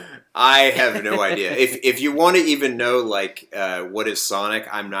chance. But I have no idea. If you want to even know like what is Sonic,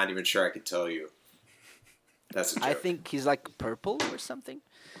 I'm not even sure I could tell you. That's a joke. I think he's like purple or something.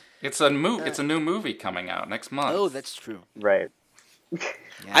 it's a new movie coming out next month. Oh, that's true. Right.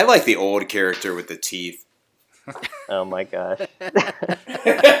 I like the old character with the teeth. Oh my gosh.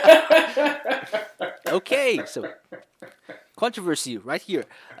 Okay, so controversy right here.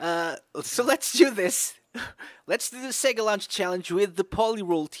 So let's do this. Let's do the Sega Launch Challenge with the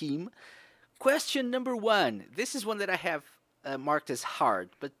Polyroll team. Question number 1. This is one that I have marked as hard,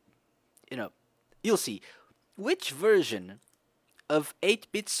 but you'll see. Which version of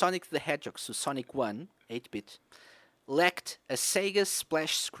 8-bit Sonic the Hedgehog, so Sonic 1, 8-bit, lacked a Sega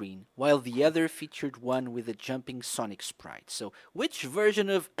splash screen, while the other featured one with a jumping Sonic sprite? So, which version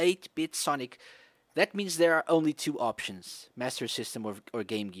of 8-bit Sonic? That means there are only 2 options, Master System or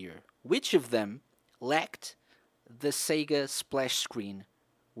Game Gear. Which of them lacked the Sega splash screen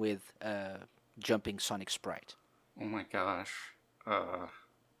with a jumping Sonic sprite? Oh my gosh.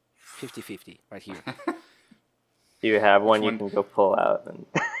 50-50, right here. Do you have one one? you can go pull out? And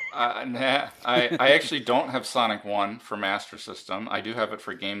Nah, I actually don't have Sonic 1 for Master System. I do have it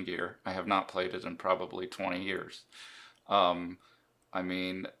for Game Gear. I have not played it in probably 20 years. I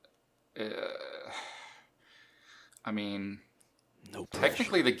mean, No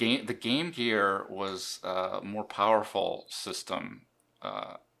technically the Game Gear was a more powerful system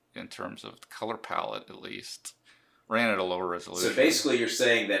in terms of the color palette, at least. Ran at a lower resolution. So basically, you're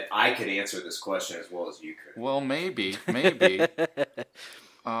saying that I could answer this question as well as you could. Well, maybe. But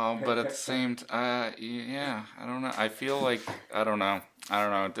at the same time, yeah, I don't know. I feel like, I don't know.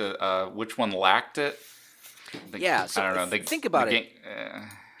 Which one lacked it? Yeah, so I don't know. think about it.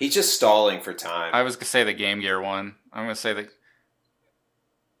 He's just stalling for time. I was going to say the Game Gear one. I'm going to say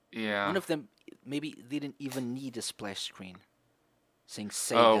yeah. One of them maybe didn't even need a splash screen. Saying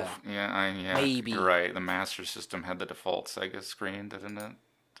Sega. Oh, yeah, Maybe. You're right. The Master System had the default Sega screen, didn't it?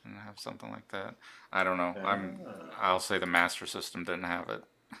 Didn't it have something like that? I don't know. I'll say the Master System didn't have it.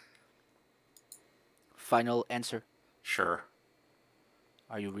 Final answer. Sure.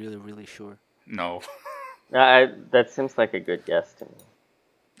 Are you really, really sure? No. that seems like a good guess to me.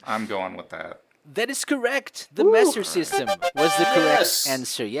 I'm going with that. That is correct. The Master System was the correct Yes.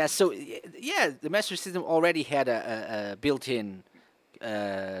 answer. Yeah, so, yeah, the Master System already had a built-in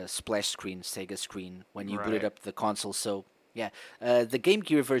splash screen, Sega screen, when you booted Right. up the console. So, yeah. The Game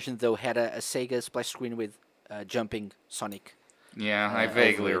Gear version, though, had a Sega splash screen with jumping Sonic. Yeah, I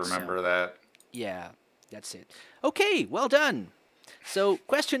vaguely over it, so- remember that. Yeah, that's it. Okay, well done. So,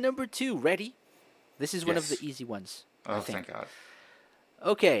 question number 2. Ready? This is one of the Yes. easy ones. Oh, I think. thank God.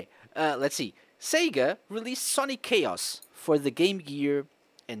 Okay, let's see. Sega released Sonic Chaos for the Game Gear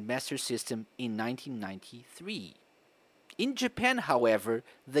and Master System in 1993. In Japan, however,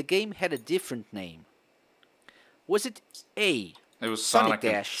 the game had a different name. Was it A, It was Sonic Sonic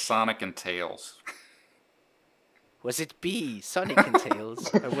Dash? Sonic and Tails. Was it B, Sonic and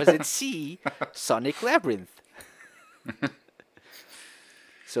Tails? Or was it C, Sonic Labyrinth?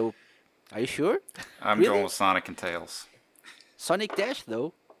 So, are you sure? I'm Really? going with Sonic and Tails. Sonic Dash,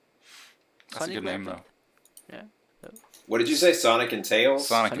 though. That's a good name, though. Yeah. What did you say? Sonic and Tails?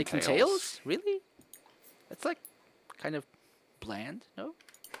 Sonic Sonic and and Tails. Tails? Really? That's like kind of bland, no?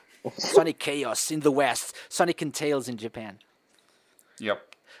 Sonic Chaos in the West, Sonic and Tails in Japan.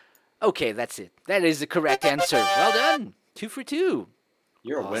 Yep. Okay, that's it. That is the correct answer. Well done. 2 for 2.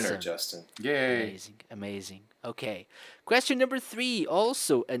 You're a winner, Awesome. Justin. Yay! Amazing, amazing. Okay. Question number 3,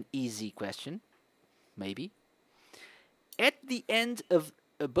 also an easy question, maybe. At the end of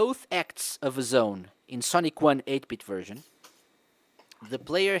both acts of a zone in Sonic 1 8-bit version, the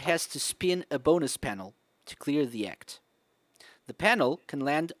player has to spin a bonus panel to clear the act. The panel can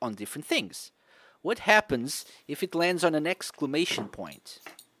land on different things. What happens if it lands on an exclamation point?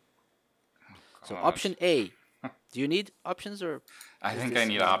 So option A. Do you need options or? I think I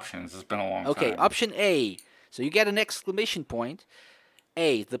need options. It's been a long time. Okay, option A. So you get an exclamation point.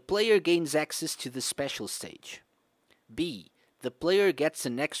 A. The player gains access to the special stage. B. The player gets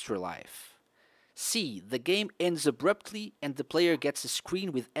an extra life. C. The game ends abruptly and the player gets a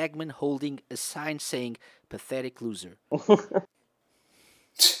screen with Eggman holding a sign saying "Pathetic loser."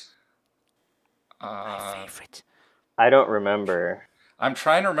 My favorite. I don't remember. I'm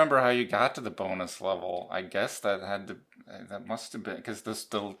trying to remember how you got to the bonus level. I guess that must have been because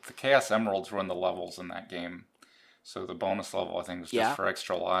the Chaos Emeralds were in the levels in that game, so the bonus level I think was just for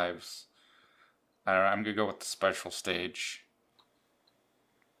extra lives. I don't know, I'm gonna go with the special stage.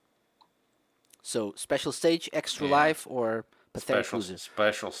 So special stage, extra life, or pathetic loser.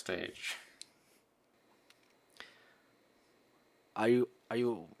 Special stage. Are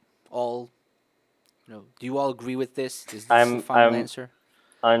you all? Do you all agree with this? Is this the final answer?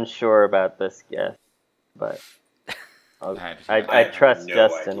 Unsure about this guess, but I trust no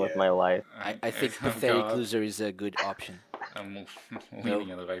Justin idea. with my life. I think pathetic loser is a good option. I'm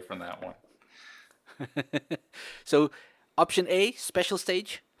leaning away from that one. So, option A, special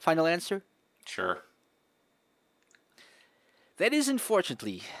stage, final answer? Sure. That is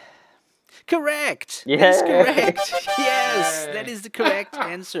unfortunately correct. Yeah. That is correct. Yes, that is the correct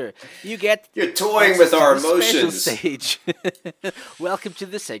answer. You're toying with our special emotions. Stage. Welcome to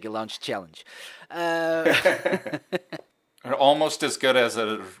the Sega Launch Challenge. They're almost as good as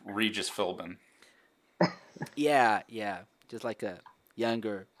a Regis Philbin. Yeah, just like a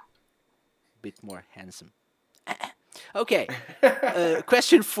younger, bit more handsome. Okay,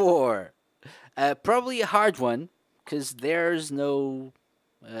 question 4. Probably a hard one because there's no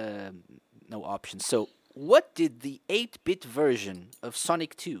option. So, what did the 8-bit version of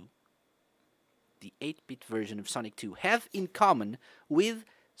Sonic 2, have in common with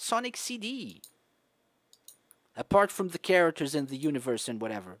Sonic CD? Apart from the characters and the universe and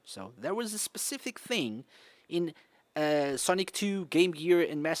whatever. So, there was a specific thing in Sonic 2, Game Gear,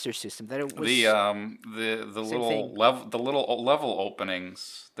 and Master System that it was the little level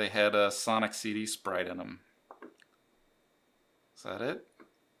openings. They had a Sonic CD sprite in them. Is that it?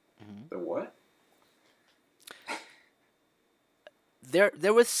 The what?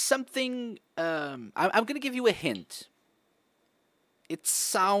 There was something. I'm gonna give you a hint. It's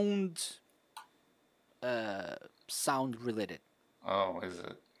sound related. Oh, is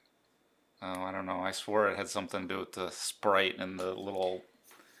it? Oh, I don't know. I swore it had something to do with the sprite, and the little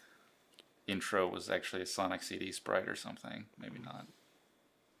intro was actually a Sonic CD sprite or something. Maybe not.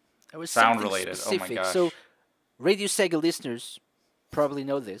 There was Sound something related. Specific. Oh my gosh. So, Radio Sega listeners probably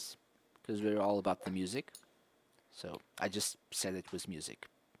know this because we're all about the music. So I just said it was music.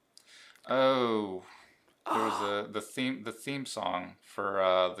 Oh, there was the theme song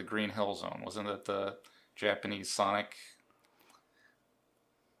for the Green Hill Zone. Wasn't it the Japanese Sonic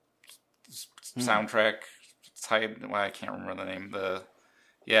soundtrack? I can't remember the name.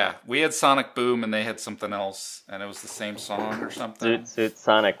 We had Sonic Boom and they had something else, and it was the same song or something. Zoot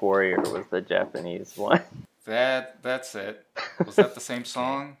Sonic Warrior was the Japanese one. That's it. Was that the same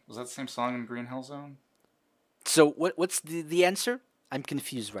song? Was that the same song in Green Hill Zone? So what's the answer? I'm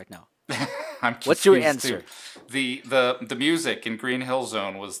confused right now. I'm confused. What's your answer? Too. The music in Green Hill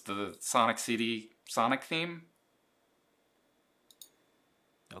Zone was the Sonic CD Sonic theme.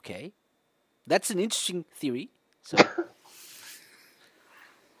 Okay, that's an interesting theory. So,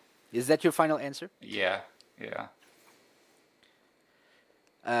 is that your final answer? Yeah.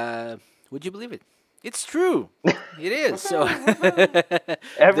 Would you believe it? It's true. It is. So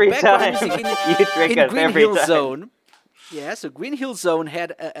Every the time background music you trick us Green every Hill time. Zone. Yeah, so Green Hill Zone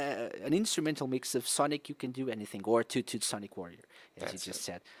had an instrumental mix of Sonic You Can Do Anything or Toot Sonic Warrior, as you just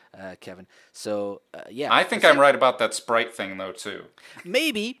said, Kevin. So, yeah. I think I'm right about that sprite thing, though, too.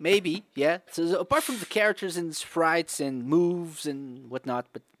 Maybe, yeah. So apart from the characters and sprites and moves and whatnot,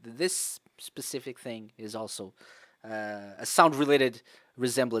 but this specific thing is also a sound-related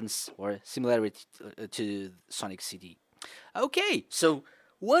resemblance or similarity to Sonic CD. Okay, so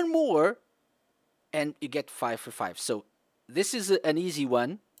one more, and you get 5 for 5. So this is an easy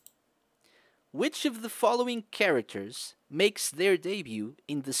one. Which of the following characters makes their debut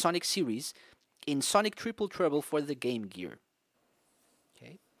in the Sonic series in Sonic Triple Trouble for the Game Gear?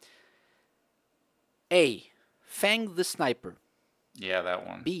 A. Fang the Sniper. Yeah, that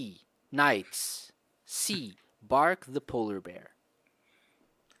one. B. Knights. C. Bark the Polar Bear.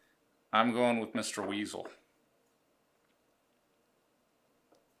 I'm going with Mr. Weasel.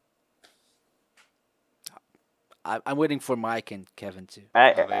 I'm waiting for Mike and Kevin to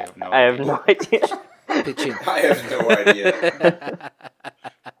I Oh, they have no I have idea. no idea. pitch in. I have no idea.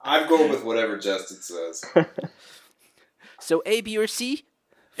 I'm going with whatever Justin says. So A, B, or C?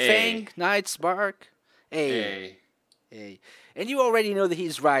 A. Fang, Knights, Bark. A. And you already know that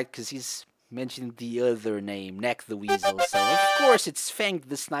he's right because he's mentioned the other name, Neck the Weasel. So of course it's Fang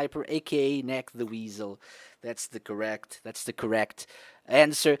the Sniper, aka Neck the Weasel. That's the correct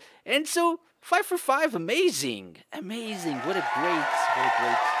answer. And so 5 for 5, amazing. What a great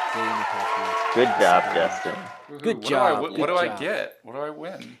game you had here. Good job, Justin. Good What job. What good do I job. get? What do I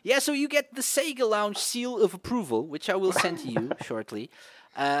win? Yeah, so you get the Sega Lounge seal of approval, which I will send to you shortly.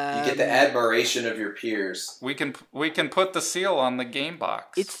 You get the admiration of your peers. We can put the seal on the game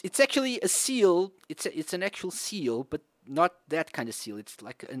box. It's actually a seal. It's an actual seal, but not that kind of seal. It's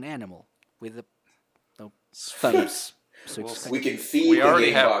like an animal with thumbs. So it's We can feed we the already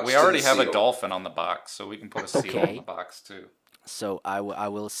game have box we to already the have a seal. dolphin on the box, so we can put a seal Okay. on the box too. So I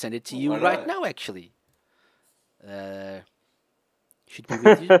will send it to you Why right not? now. Actually, should be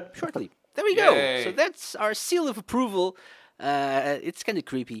with you shortly. There we go. Yay. So that's our seal of approval. It's kind of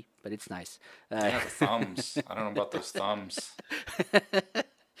creepy, but it's nice. Yeah, the thumbs. I don't know about those thumbs.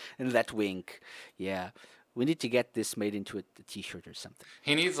 And that wink. Yeah, we need to get this made into a T-shirt or something.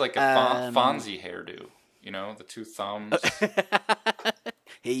 He needs like a Fonzie hairdo. You know, the two thumbs.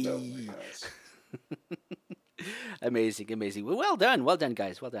 Hey. Oh my gosh. Amazing. Well done,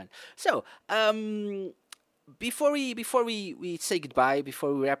 guys. Well done. So, before we say goodbye,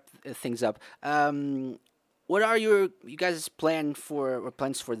 before we wrap things up, what are you guys' plans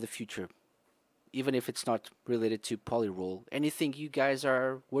for the future? Even if it's not related to Polyroll, anything you guys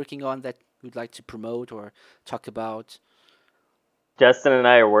are working on that you'd like to promote or talk about? Justin and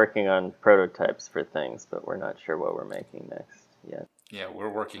I are working on prototypes for things, but we're not sure what we're making next yet. Yeah, we're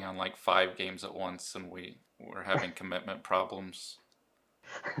working on like 5 games at once, and we're having commitment problems.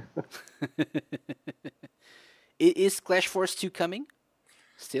 Is Clash Force 2 coming?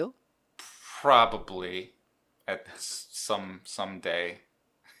 Still? Probably at some day.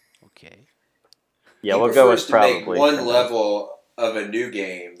 Okay. Yeah, He we'll go with prefers to make probably. one for now. level of a new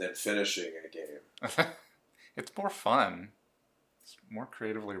game than finishing a game. It's more fun. It's more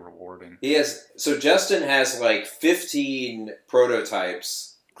creatively rewarding. So Justin has like 15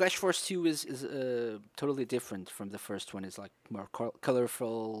 prototypes. Clash Force 2 is totally different from the first one. It's like more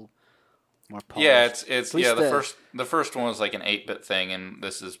colorful, more polished. Yeah, it's At least the first one was like an 8-bit thing, and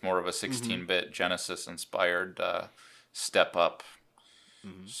this is more of a 16-bit Genesis inspired step up.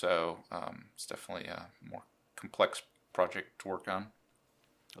 So it's definitely a more complex project to work on.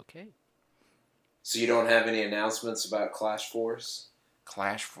 Okay. So you don't have any announcements about Clash Force?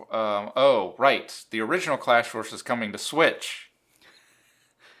 Oh, right. The original Clash Force is coming to Switch.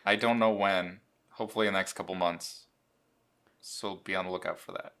 I don't know when. Hopefully in the next couple months. So be on the lookout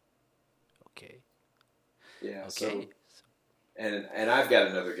for that. Okay. Yeah. Okay. And I've got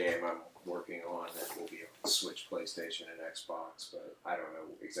another game I'm working on that will be on Switch, PlayStation, and Xbox, but I don't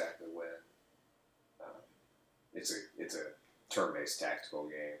know exactly when. It's a turn-based tactical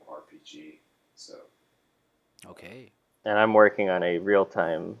game, RPG. So. Okay. And I'm working on a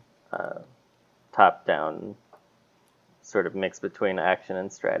real-time, top-down sort of mix between action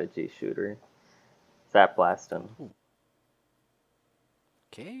and strategy shooter. Zap Blastin'.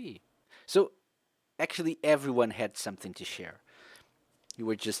 Okay. So, actually, everyone had something to share. You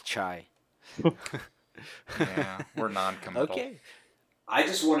were just shy. Yeah, we're non-committal. Okay. I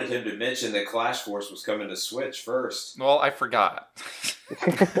just wanted him to mention that Clash Force was coming to Switch first. Well, I forgot.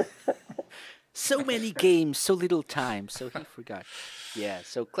 So many games, so little time, so he forgot. Yeah,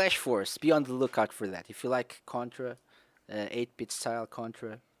 so Clash Force, be on the lookout for that. If you like Contra, 8-bit style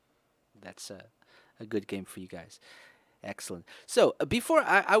Contra, that's a good game for you guys. Excellent. So, before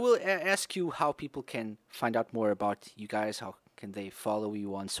I will ask you how people can find out more about you guys, how can they follow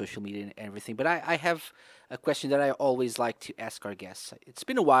you on social media and everything. But I have a question that I always like to ask our guests. It's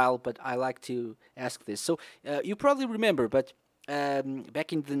been a while, but I like to ask this. So, you probably remember, but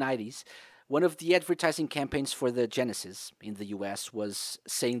back in the 90s, one of the advertising campaigns for the Genesis in the US was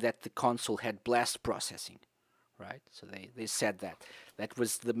saying that the console had blast processing, right? So they said that. That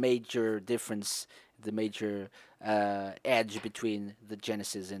was the major difference, the major edge between the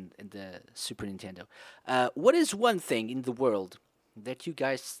Genesis and the Super Nintendo. What is one thing in the world that you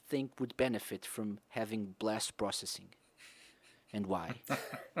guys think would benefit from having blast processing? And why?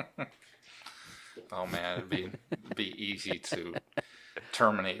 Oh man, it'd be easy to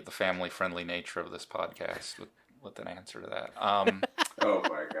terminate the family-friendly nature of this podcast with an answer to that. Oh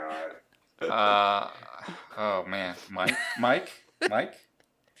my god. Oh man, Mike,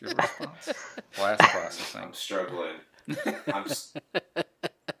 your response? Blast processing. I'm struggling.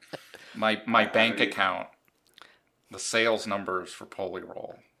 My bank account, the sales numbers for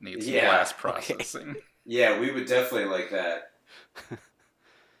Polyroll needs blast processing. Yeah, we would definitely like that.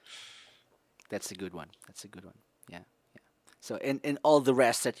 That's a good one. Yeah. So and all the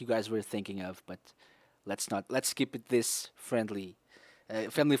rest that you guys were thinking of, but let's keep it this friendly,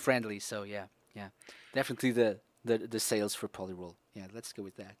 family friendly. So yeah, definitely the sales for Polyroll. Yeah, let's go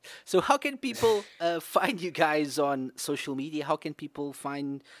with that. So how can people find you guys on social media? How can people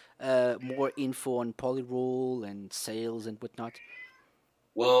find more info on Polyroll and sales and whatnot?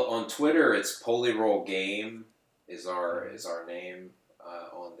 Well, on Twitter, it's Polyroll Game is our name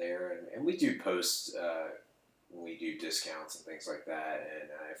on there, and we do post when we do discounts and things like that. And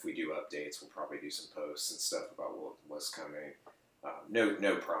if we do updates, we'll probably do some posts and stuff about what's coming.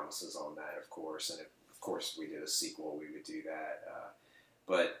 No promises on that, of course. And if we did a sequel, we would do that.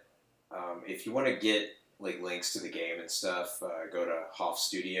 But if you want to get like links to the game and stuff, go to Hoff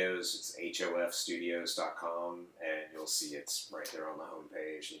Studios. It's hofstudios.com, and you'll see it's right there on the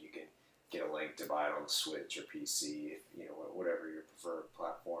homepage, and you can get a link to buy it on the Switch or PC, whatever your preferred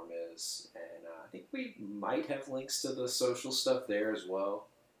platform is. And I think we might have links to the social stuff there as well.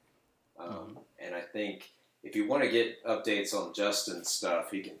 And I think if you want to get updates on Justin's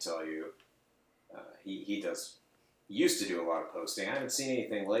stuff, he can tell you. He used to do a lot of posting. I haven't seen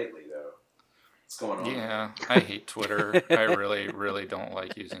anything lately, though. What's going on? Yeah, I hate Twitter. I really, really don't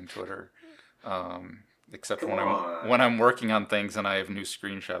like using Twitter. Except when I'm working on things and I have new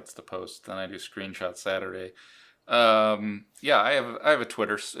screenshots to post. Then I do Screenshot Saturday. Yeah, I have a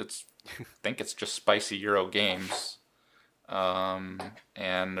Twitter. I think it's just Spicy Euro Games. And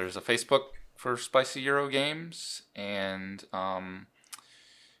there's a Facebook for Spicy Euro Games, and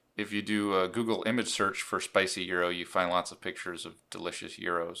if you do a Google image search for Spicy Euro, you find lots of pictures of delicious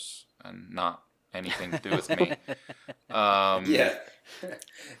gyros and not anything to do with me. Yeah.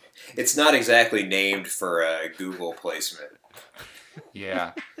 It's not exactly named for a Google placement.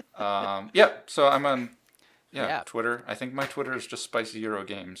 Yeah. Yeah, so I'm on Twitter. I think my Twitter is just Spicy Euro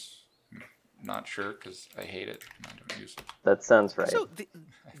Games. Not sure because I hate it and I don't use it. That sounds right. So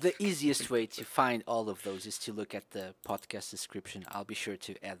the easiest way to find all of those is to look at the podcast description. I'll be sure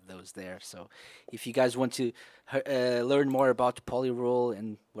to add those there. So if you guys want to learn more about Polyroll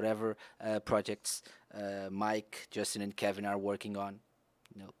and whatever projects Mike, Justin, and Kevin are working on,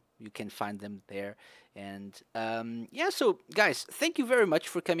 you can find them there. And so guys, thank you very much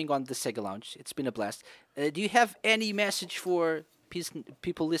for coming on the Sega Lounge. It's been a blast. Do you have any message for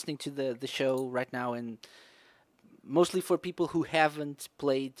people listening to the show right now, and mostly for people who haven't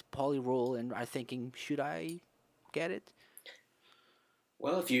played Polyroll and are thinking, should I get it?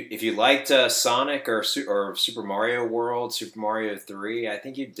 Well, if you liked Sonic or Super Mario World, Super Mario 3, I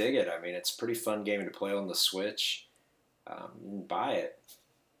think you'd dig it. I mean, it's a pretty fun game to play on the Switch. Buy it.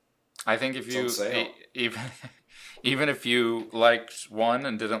 I think if you even if you liked one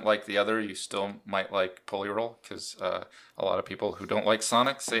and didn't like the other, you still might like Polyroll, because a lot of people who don't like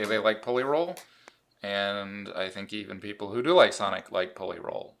Sonic say they like Polyroll, and I think even people who do like Sonic like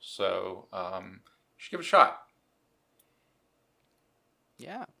Polyroll. So you should give it a shot.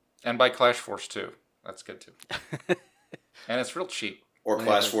 Yeah. And buy Clash Force 2. That's good too. And it's real cheap. Or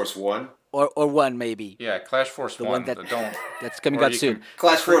Clash Force 1. Or 1 maybe. Yeah, Clash Force the 1. One that's coming out soon.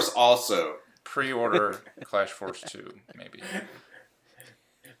 Clash Force also. Pre-order Clash Force 2, maybe.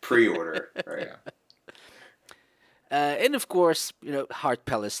 Pre-order, right? Yeah. And of course, Heart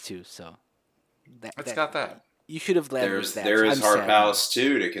Palace 2. So it's got that. You should have led with that. There is Heart Palace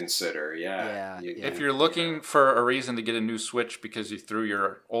 2 to consider. Yeah. If you're looking for a reason to get a new Switch because you threw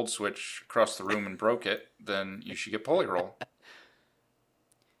your old Switch across the room and broke it, then you should get Polyroll.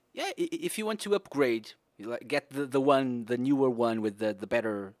 Yeah, if you want to upgrade, get the newer one with the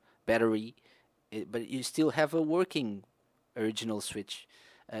better battery, but you still have a working original Switch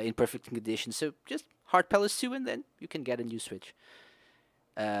in perfect condition. So just Heart Palace 2, and then you can get a new Switch.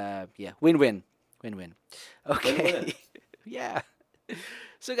 Win-win. Okay. Win-win. Yeah.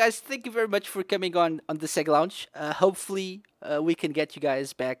 So guys, thank you very much for coming on the Sega Lounge. Hopefully we can get you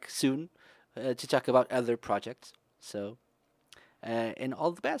guys back soon to talk about other projects. So, and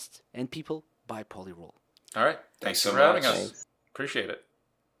all the best. And people, buy Polyroll. All right. Thanks for having us. Thanks. Appreciate it.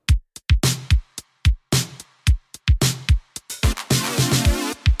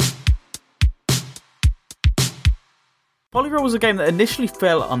 Polyroll was a game that initially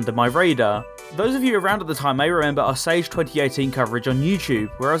fell under my radar, Those of you around at the time may remember our Sage 2018 coverage on YouTube,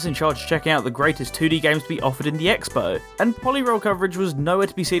 where I was in charge of checking out the greatest 2D games to be offered in the Expo, and Polyroll coverage was nowhere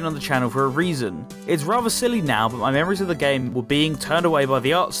to be seen on the channel for a reason. It's rather silly now, but my memories of the game were being turned away by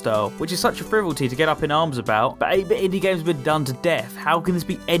the art style, which is such a frivolity to get up in arms about, but 8-bit indie games have been done to death. How can this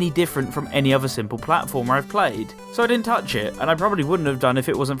be any different from any other simple platformer I've played? So I didn't touch it, and I probably wouldn't have done if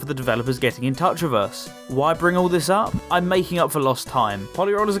it wasn't for the developers getting in touch with us. Why bring all this up? I'm making up for lost time.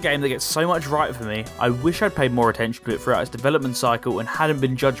 Polyroll is a game that gets so much right for me. I wish I'd paid more attention to it throughout its development cycle and hadn't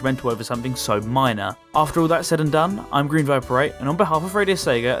been judgmental over something so minor. After all that said and done, I'm Green Viper 8, and on behalf of Radio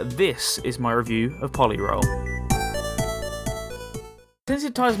Sega, this is my review of Polyroll. Since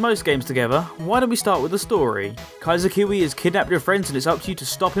it ties most games together, why don't we start with the story? Kaiser Kiwi has kidnapped your friends and it's up to you to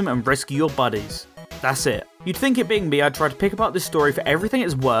stop him and rescue your buddies. That's it. You'd think it being me I'd try to pick apart this story for everything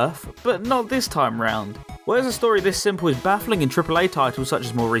it's worth, but not this time round. Whereas a story this simple is baffling in AAA titles such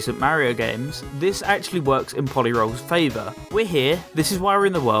as more recent Mario games, this actually works in Polyroll's favour. We're here, this is why we're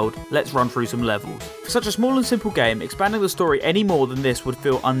in the world, let's run through some levels. For such a small and simple game, expanding the story any more than this would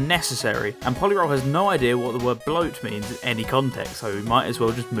feel unnecessary, and Polyroll has no idea what the word bloat means in any context, so we might as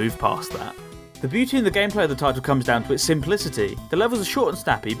well just move past that. The beauty in the gameplay of the title comes down to its simplicity. The levels are short and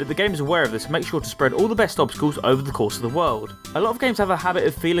snappy, but the game is aware of this and makes sure to spread all the best obstacles over the course of the world. A lot of games have a habit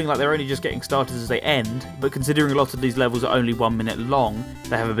of feeling like they're only just getting started as they end, but considering a lot of these levels are only 1 minute long,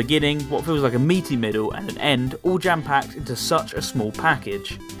 they have a beginning, what feels like a meaty middle, and an end, all jam-packed into such a small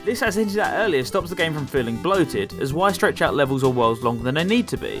package. This, as hinted at earlier, stops the game from feeling bloated, as why stretch out levels or worlds longer than they need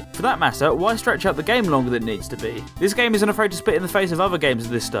to be? For that matter, why stretch out the game longer than it needs to be? This game isn't afraid to spit in the face of other games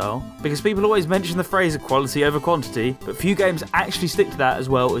of this style, because people always mention the phrase quality over quantity, but few games actually stick to that as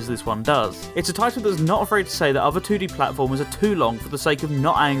well as this one does. It's a title that's not afraid to say that other 2D platformers are too long for the sake of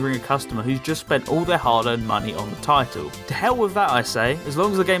not angering a customer who's just spent all their hard-earned money on the title. To hell with that, I say, as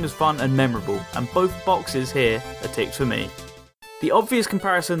long as the game is fun and memorable, and both boxes here are ticked for me. The obvious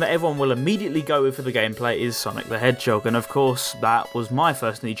comparison that everyone will immediately go with for the gameplay is Sonic the Hedgehog, and of course, that was my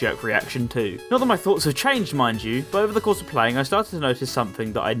first knee-jerk reaction too. Not that my thoughts have changed, mind you, but over the course of playing I started to notice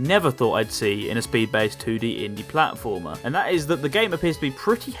something that I never thought I'd see in a speed-based 2D indie platformer, and that is that the game appears to be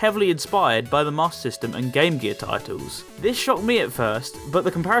pretty heavily inspired by the Master System and Game Gear titles. This shocked me at first, but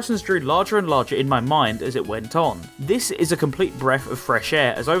the comparisons drew larger and larger in my mind as it went on. This is a complete breath of fresh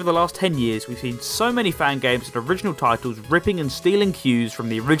air, as over the last 10 years we've seen so many fan games and original titles ripping and stealing cues from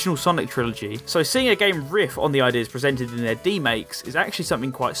the original Sonic trilogy, so seeing a game riff on the ideas presented in their demakes is actually something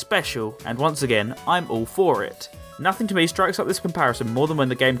quite special, and once again, I'm all for it. Nothing to me strikes up this comparison more than when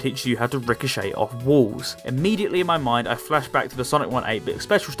the game teaches you how to ricochet off walls. Immediately in my mind I flash back to the Sonic 1 8-bit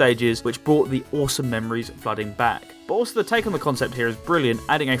special stages, which brought the awesome memories flooding back. But also the take on the concept here is brilliant,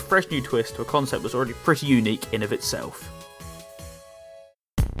 adding a fresh new twist to a concept that's already pretty unique in of itself.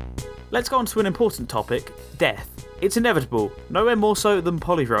 Let's go on to an important topic, death. It's inevitable, nowhere more so than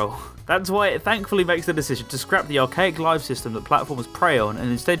Polyroll. That's why it thankfully makes the decision to scrap the archaic live system that platformers prey on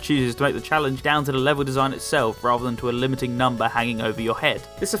and instead chooses to make the challenge down to the level design itself rather than to a limiting number hanging over your head.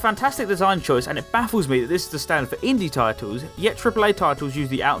 This is a fantastic design choice, and it baffles me that this is the standard for indie titles, yet AAA titles use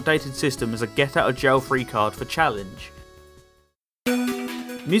the outdated system as a get out of jail free card for challenge.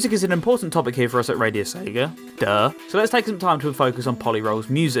 Music is an important topic here for us at Radio Sega, duh, so let's take some time to focus on Polyroll's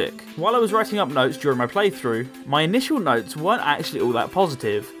music. While I was writing up notes during my playthrough, my initial notes weren't actually all that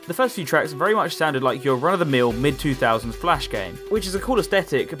positive. The first few tracks very much sounded like your run-of-the-mill mid-2000s Flash game, which is a cool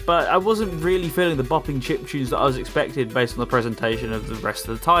aesthetic, but I wasn't really feeling the bopping chiptunes that I was expected based on the presentation of the rest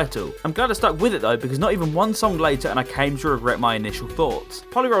of the title. I'm glad I stuck with it though, because not even one song later and I came to regret my initial thoughts.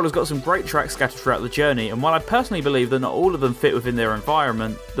 Polyroll has got some great tracks scattered throughout the journey, and while I personally believe that not all of them fit within their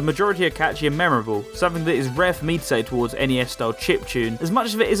environment, the majority are catchy and memorable, something that is rare for me to say towards NES-style chiptune, as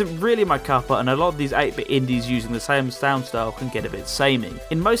much of it isn't really my cuppa, and a lot of these 8-bit indies using the same sound style can get a bit samey.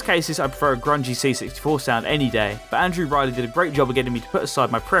 In most cases I prefer a grungy C64 sound any day, but Andrew Riley did a great job of getting me to put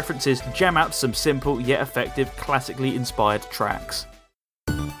aside my preferences to jam out to some simple yet effective, classically inspired tracks.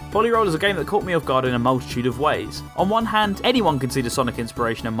 Polyroll is a game that caught me off guard in a multitude of ways. On one hand, anyone can see the Sonic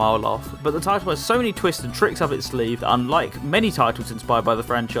inspiration a mile off, but the title has so many twists and tricks up its sleeve that unlike many titles inspired by the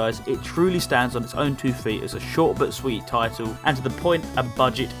franchise, it truly stands on its own 2 feet as a short but sweet title, and to the point, a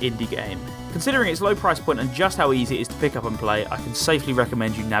budget indie game. Considering its low price point and just how easy it is to pick up and play, I can safely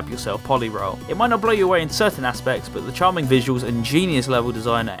recommend you nab yourself Polyroll. It might not blow you away in certain aspects, but the charming visuals and genius level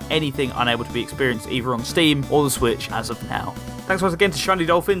design are anything unable to be experienced either on Steam or the Switch as of now. Thanks once again to Shiny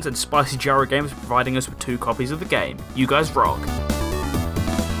Dolphins and Spicy Gyro Games for providing us with 2 copies of the game. You guys rock!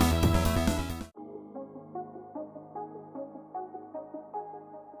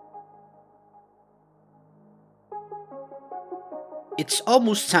 It It's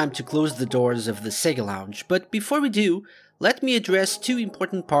almost time to close the doors of the Sega Lounge, but before we do, let me address two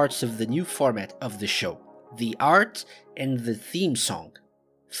important parts of the new format of the show: the art and the theme song.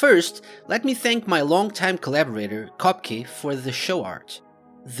 First, let me thank my longtime collaborator, Kopke, for the show art.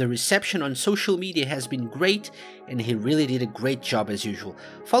 The reception on social media has been great, and he really did a great job as usual.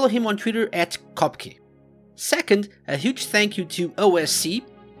 Follow him on Twitter at Kopke. Second, a huge thank you to OSC,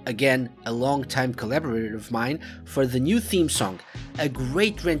 again a longtime collaborator of mine, for the new theme song, a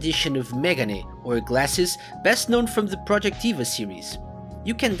great rendition of Megane, or Glasses, best known from the Project Eva series.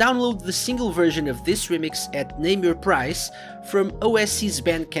 You can download the single version of this remix at Name Your Price from OSC's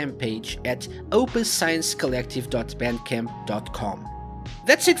Bandcamp page at opussciencecollective.bandcamp.com.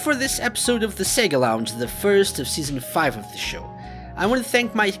 That's it for this episode of the Sega Lounge, the first of Season 5 of the show. I want to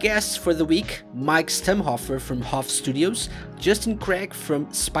thank my guests for the week: Mike Stumhofer from Hoff Studios, Justin Craig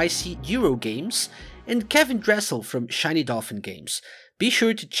from Spicy Euro Games, and Kevin Dressel from Shiny Dolphin Games. Be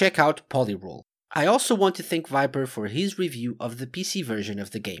sure to check out Polyroll. I also want to thank Viper for his review of the PC version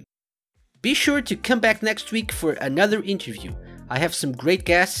of the game. Be sure to come back next week for another interview. I have some great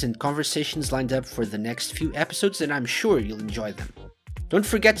guests and conversations lined up for the next few episodes, and I'm sure you'll enjoy them. Don't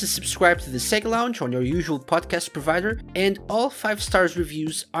forget to subscribe to the Sega Lounge on your usual podcast provider, and all 5 stars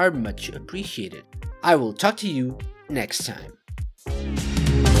reviews are much appreciated. I will talk to you next time.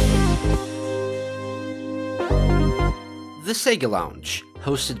 The Sega Lounge,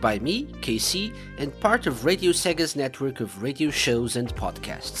 hosted by me, KC, and part of Radio Sega's network of radio shows and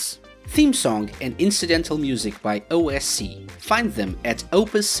podcasts. Theme song and incidental music by OSC. Find them at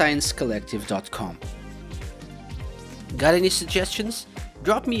opussciencecollective.com. Got any suggestions?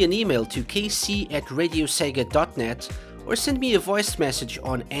 Drop me an email to kc@radiosega.net or send me a voice message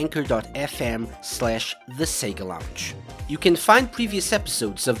on anchor.fm/thesegalounge. You can find previous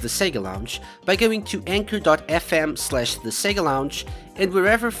episodes of the Sega Lounge by going to anchor.fm/thesegalounge and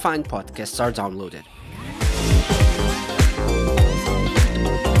wherever fine podcasts are downloaded.